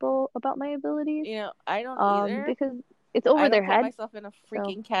 to people about my abilities I don't either. because it's I over their don't put head. myself in a So,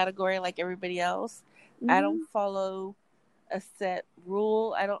 freaking category like everybody else. I don't hmm follow a set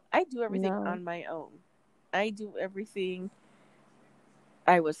rule. I do everything no. on my own. I do everything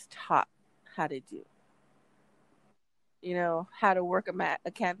I was taught how to do. How to work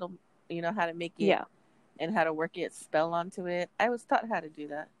a candle, how to make it Yeah. and how to work it spell onto it. I was taught how to do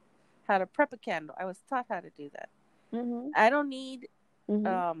that. How to prep a candle. I was taught how to do that. hmm I don't need hmm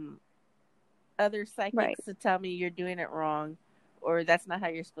um other Right. psychics to tell me you're doing it wrong, or that's not how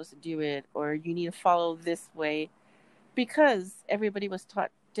you're supposed to do it, or you need to follow this way, because everybody was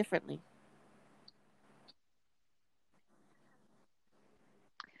taught differently.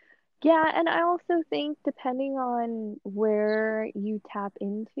 Yeah, and I also think depending on where you tap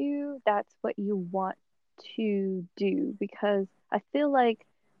into, that's what you want to do, because I feel like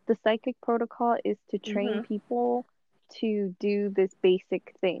the psychic protocol is to train Mm-hmm. people to do this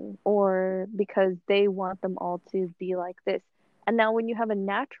basic thing, or because they want them all to be like this. And now when you have a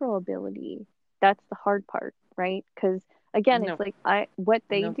natural ability, that's the hard part, right? Because again, it's No, like I what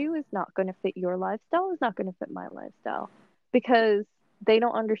they no. do is not going to fit your lifestyle, is not going to fit my lifestyle, because they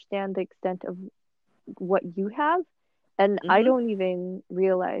don't understand the extent of what you have. And I Mm-hmm. don't even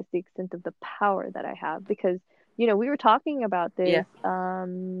realize the extent of the power that I have, because, we were talking about Yeah. this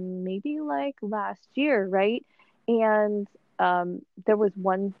maybe like last year, right? And there was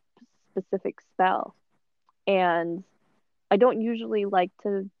one specific spell, and I don't usually like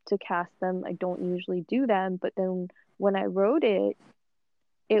to cast them. I don't usually do them, but then when I wrote it,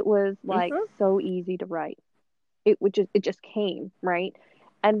 it was like Mm-hmm. so easy to write. It just came, right?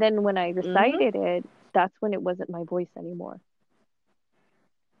 And then when I Mm-hmm. recited it, that's when it wasn't my voice anymore.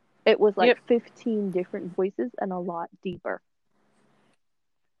 It was like Yep. 15 different voices and a lot deeper.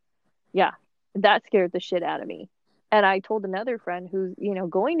 Yeah, that scared the shit out of me. And I told another friend who's,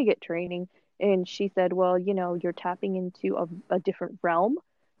 going to get training, and she said, "Well, you're tapping into a different realm.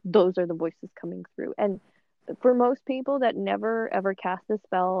 Those are the voices coming through." And for most people that never ever cast a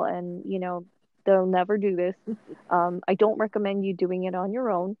spell, and, they'll never do this, I don't recommend you doing it on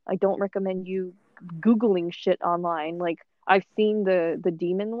your own. I don't recommend you Googling shit online. Like, I've seen the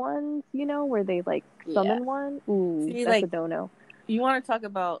demon ones, where they like Yeah. summon one. Ooh, See, that's a like, dono. you want to talk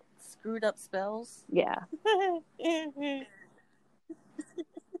about screwed up spells? Yeah.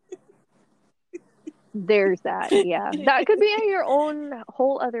 There's that. Yeah. That could be your own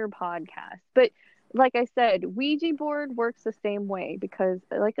whole other podcast. But like I said, Ouija board works the same way because,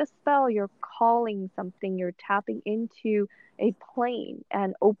 like a spell, you're calling something, you're tapping into a plane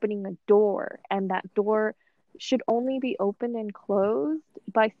and opening a door. And that door should only be opened and closed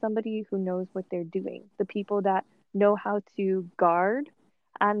by somebody who knows what they're doing. The people that know how to guard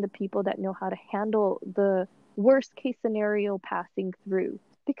and the people that know how to handle the worst case scenario passing through.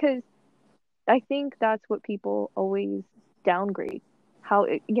 Because I think that's what people always downgrade. How how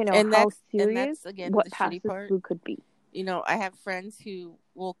And serious that's again what the shitty passes part. through could be. I have friends who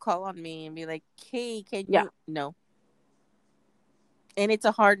will call on me and be like, "Hey, can Yeah, you?" No, and it's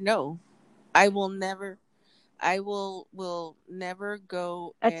a hard no. I will never. I will never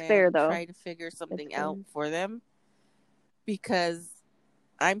go that's fair and though. try to figure It's something fair. out for them because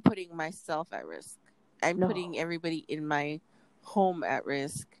I'm putting myself at risk. I'm putting No. everybody in my home at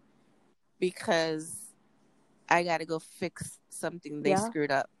risk because I got to go fix something they Yeah.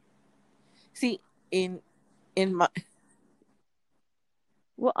 screwed up. See, in my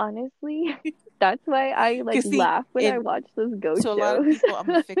Well, honestly, that's why I like cuz see laugh when I in watch those ghost to a lot of shows. people I'm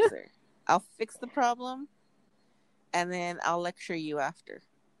a fixer. I'll fix the problem and then I'll lecture you after.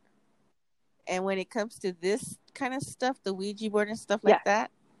 And when it comes to this kind of stuff, the Ouija board and stuff like Yes.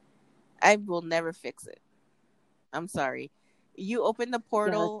 that, I will never fix it. I'm sorry. You opened the Yeah.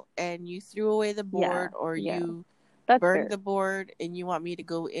 portal and you threw away the Yeah. board or Yeah. you That's burned fair. the board and you want me to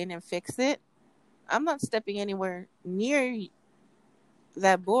go in and fix it. I'm not stepping anywhere near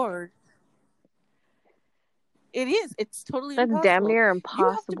that board. It is. It's totally That's damn impossible. near You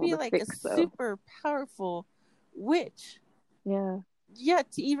have to impossible be to like a fix though. super powerful witch. Yeah. Yeah,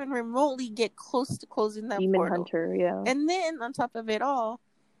 to even remotely get close to closing that Demon portal. hunter, yeah. And then on top of it all,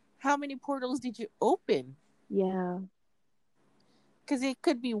 how many portals did you open? Yeah. Because it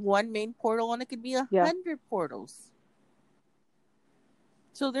could be one main portal and it could be Yeah. 100 portals.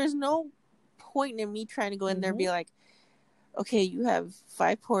 So there's no point in me trying to go in there and be like, okay, you have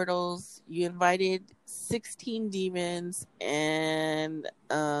 5 portals, you invited 16 demons, and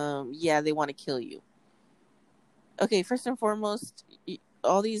yeah, they want to kill you. Okay, first and foremost,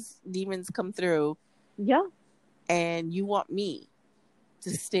 all these demons come through. Yeah. And you want me to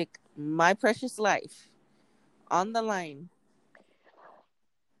stick my precious life on the line.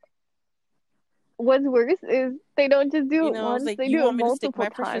 What's worse is they don't just do it I was once, like, they you do it want me to stick multiple my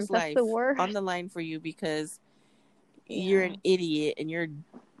precious times. That's the life worst. on the line for you because you're Yeah. an idiot and you're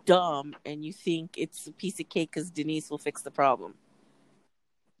dumb and you think it's a piece of cake because Denise will fix the problem.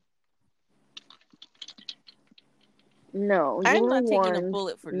 No, I'm you were not taking a warned.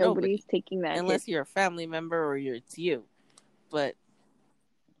 bullet for Nobody's nobody taking that unless hit. you're a family member or it's you. But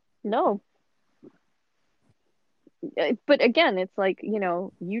No. But again, it's like,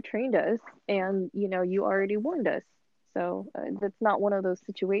 you trained us and, you already warned us. So that's not one of those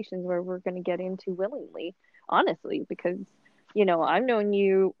situations where we're going to get into willingly, honestly, because, I've known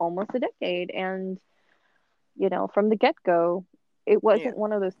you almost a decade and, from the get-go, it yeah, wasn't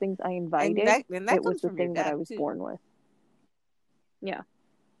one of those things I invited. and that It was comes the from your thing that I dad was too. born with. Yeah.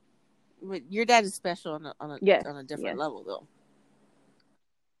 But your dad is special Yes. on a different Yes. level though.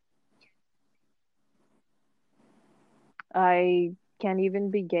 I can't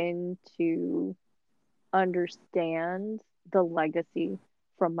even begin to understand the legacy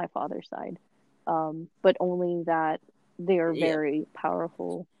from my father's side, but only that they are Yeah. very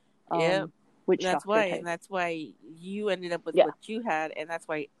powerful Yeah. witch doctor And type. that's why you ended up with Yeah. what you had, and that's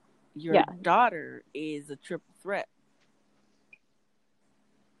why your Yeah. daughter is a triple threat.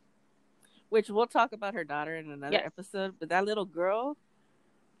 Which we'll talk about her daughter in another Yes. episode, but that little girl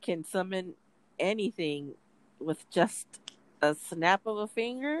can summon anything with just a snap of a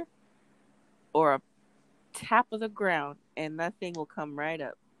finger or a tap of the ground, and that thing will come right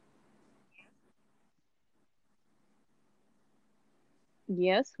up.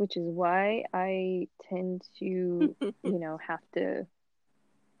 Yes, which is why I tend to, have to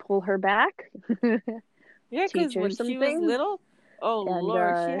pull her back, Yeah, teach because her when some she was things, little, oh and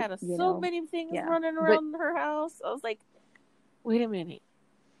Lord, she had so many things yeah. running But around her house. I was like, wait a minute,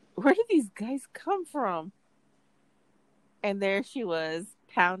 where did these guys come from? And there she was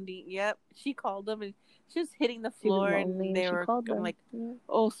pounding. Yep, she called them and she was hitting the she was floor, lonely and and they she were. called I'm them. like, Yeah.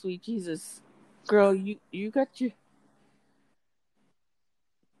 oh sweet Jesus, girl, you got your.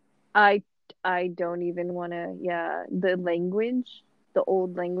 I don't even want to. Yeah, the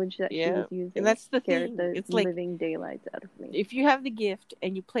old language that she was Yeah, and using that's the scared thing. the It's like living daylights out of me. if you have the gift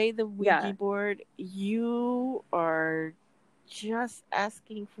and you play the Ouija Yeah. board, you are just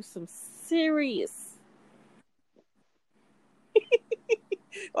asking for some serious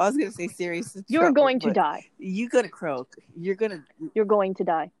I was gonna say serious You're trouble, going to but die. you're gonna croak. You're going to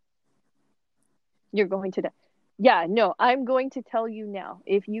die. You're going to die. Yeah, no, I'm going to tell you now.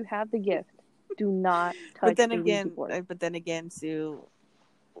 If you have the gift, do not touch a Ouija board. But then again, Sue,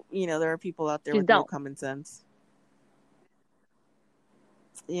 there are people out there Just with no don't. common sense.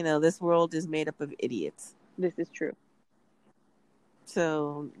 This world is made up of idiots. This is true.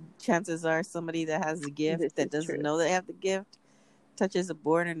 So chances are somebody that has the gift that doesn't know they have the gift touches a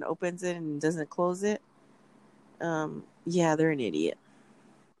board and opens it and doesn't close it. Yeah, they're an idiot.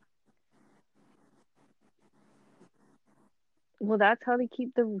 Well, that's how they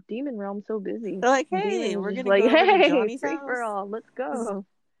keep the demon realm so busy. They're like, hey, Demons we're just gonna go over to Johnny's free house. for all. Let's go.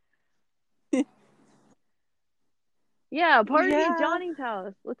 Yeah, party at Johnny's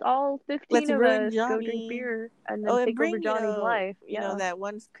house. Let's all 15 of us go drink beer and then take over Johnny's life. Yeah. That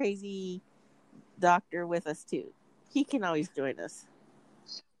one crazy doctor with us too. He can always join us.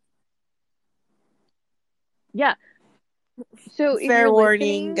 Yeah. So fair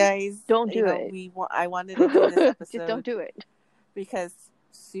warning, guys. Don't do it. I wanted to do this episode. Just don't do it. Because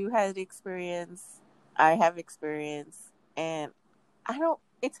Sue has experience, I have experience, and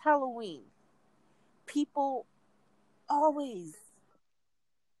it's Halloween. People always.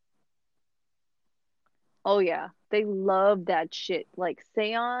 Oh yeah, they love that shit. Like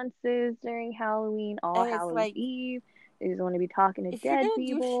seances during Halloween, Halloween Eve. They just want to be talking to dead people. If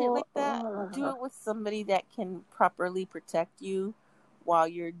you're gonna do shit like that, do it with somebody that can properly protect you while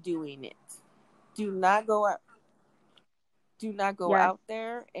you're doing it. Do not go out. Do not go out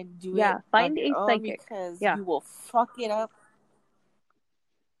there and do it find on your a own psychic because you will fuck it up.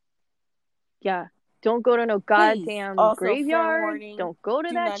 Yeah. Don't go to no goddamn graveyard. Don't go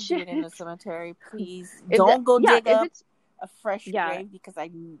to that shit. Do not do it in a cemetery, please. Don't go dig up a fresh grave because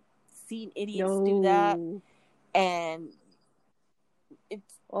I've seen idiots do that. And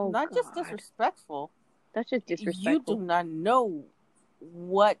it's not just disrespectful. That's just disrespectful. You do not know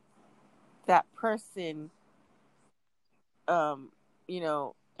what that person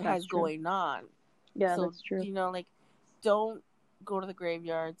has going on. Yeah, so, that's true. Don't go to the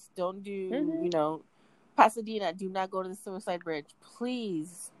graveyards. Don't do, Pasadena, do not go to the Suicide Bridge.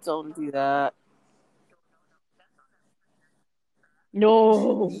 Please don't do that.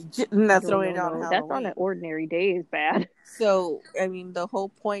 No. Not throwing it on Halloween. That's on an ordinary day is bad. So, the whole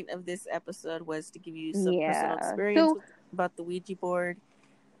point of this episode was to give you some personal experience about the Ouija board,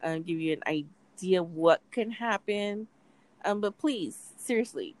 give you an idea what can happen. But please,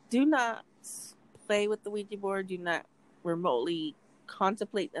 seriously, do not play with the Ouija board. Do not remotely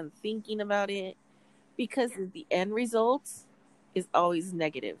contemplate and thinking about it, because the end result is always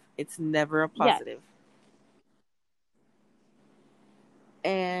negative. It's never a positive.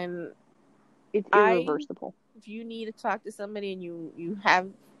 And it's irreversible. If you need to talk to somebody and you have,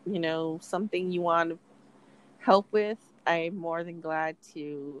 something you want to help with, I'm more than glad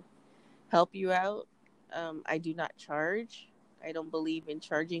to help you out. I do not charge. I don't believe in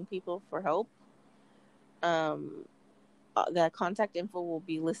charging people for help. The contact info will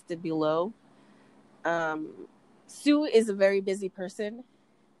be listed below. Sue is a very busy person.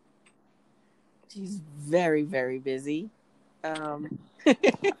 She's very, very busy. But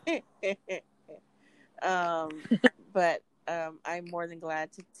I'm more than glad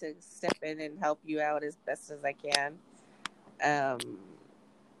to step in and help you out as best as I can.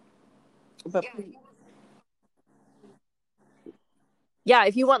 But yeah,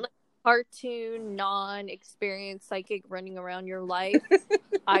 if you want like cartoon, non-experienced psychic running around your life,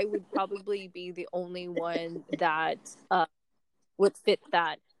 I would probably be the only one that would fit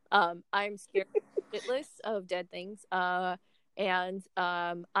that. I'm scared shitless of dead things. And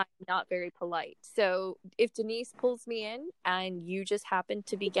I'm not very polite. So if Denise pulls me in and you just happen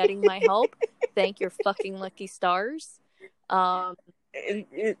to be getting my help, thank your fucking lucky stars. Because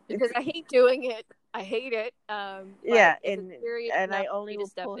I hate doing it. I hate it. Yeah, and I only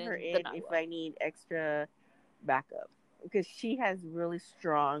will pull her in if I need extra backup, because she has really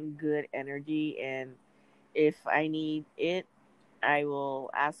strong, good energy, and if I need it, I will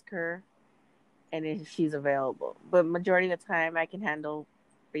ask her, and if she's available. But majority of the time, I can handle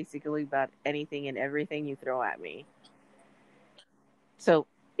basically about anything and everything you throw at me. So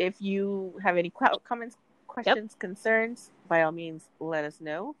if you have any comments, questions, concerns, by all means, let us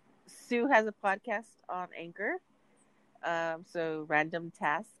know. Sue has a podcast on Anchor. So Random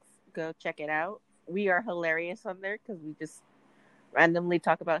Tasks, go check it out. We are hilarious on there because we just randomly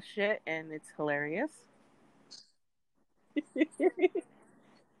talk about shit and it's hilarious.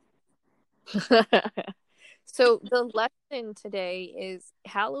 So the lesson today is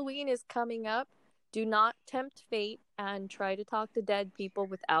Halloween is coming up. Do not tempt fate and try to talk to dead people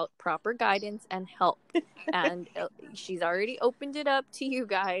without proper guidance and help. And she's already opened it up to you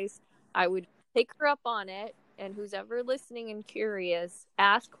guys. I would take her up on it. And who's ever listening and curious,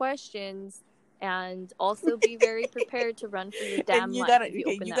 ask questions, and also be very prepared to run for your damn And you life if you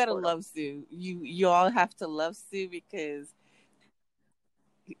open you that gotta portal. love Sue. You all have to love Sue because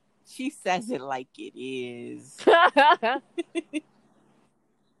she says it like it is.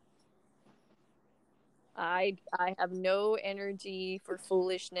 I have no energy for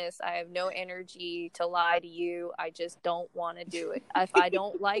foolishness. I have no energy to lie to you. I just don't want to do it. If I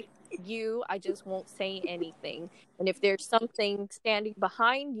don't like you, I just won't say anything. And if there's something standing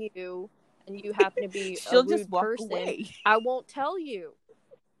behind you and you happen to be a She'll just rude walk person, away. I won't tell you.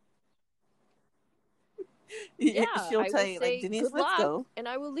 Yeah, She'll I tell will you, say like, Denise, good let's luck, go. and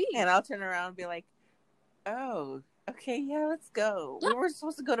I will leave. And I'll turn around and be like, oh, okay, yeah, let's go. Yeah. We were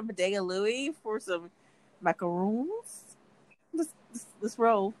supposed to go to Bodega Louie for some macaroons. Let's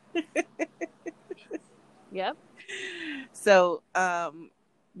roll. Yep. So,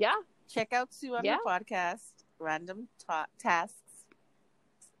 Yeah. check out Sue on her podcast, Random Tasks.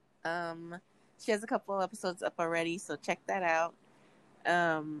 She has a couple of episodes up already, so check that out.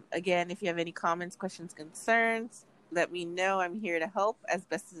 Again, if you have any comments, questions, concerns, let me know. I'm here to help as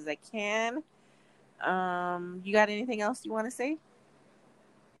best as I can. You got anything else you want to say?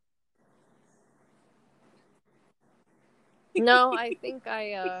 No, I think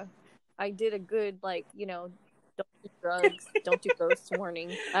I did a good, like, don't do drugs, don't do ghost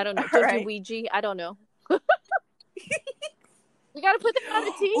warning. I don't know. Don't do Ouija. I don't know. You gotta put that on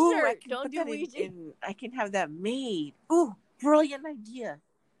a t-shirt. Don't do Ouija. I can have that made. Ooh, brilliant idea.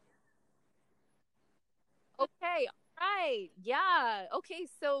 Okay, right. Yeah. Okay,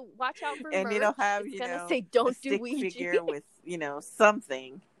 so watch out for and merch. It'll have, it's gonna say don't do stick Ouija. figure with,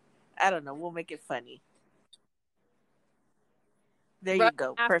 something. I don't know. We'll make it funny. There you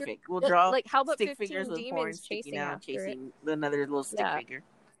go. Perfect. We'll draw like, how about stick figures with horns sticking out, chasing another little stick figure.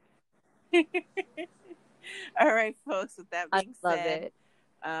 All right, folks. With that being said,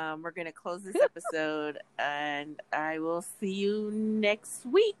 we're going to close this episode, and I will see you next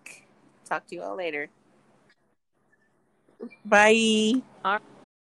week. Talk to you all later. Bye. All right.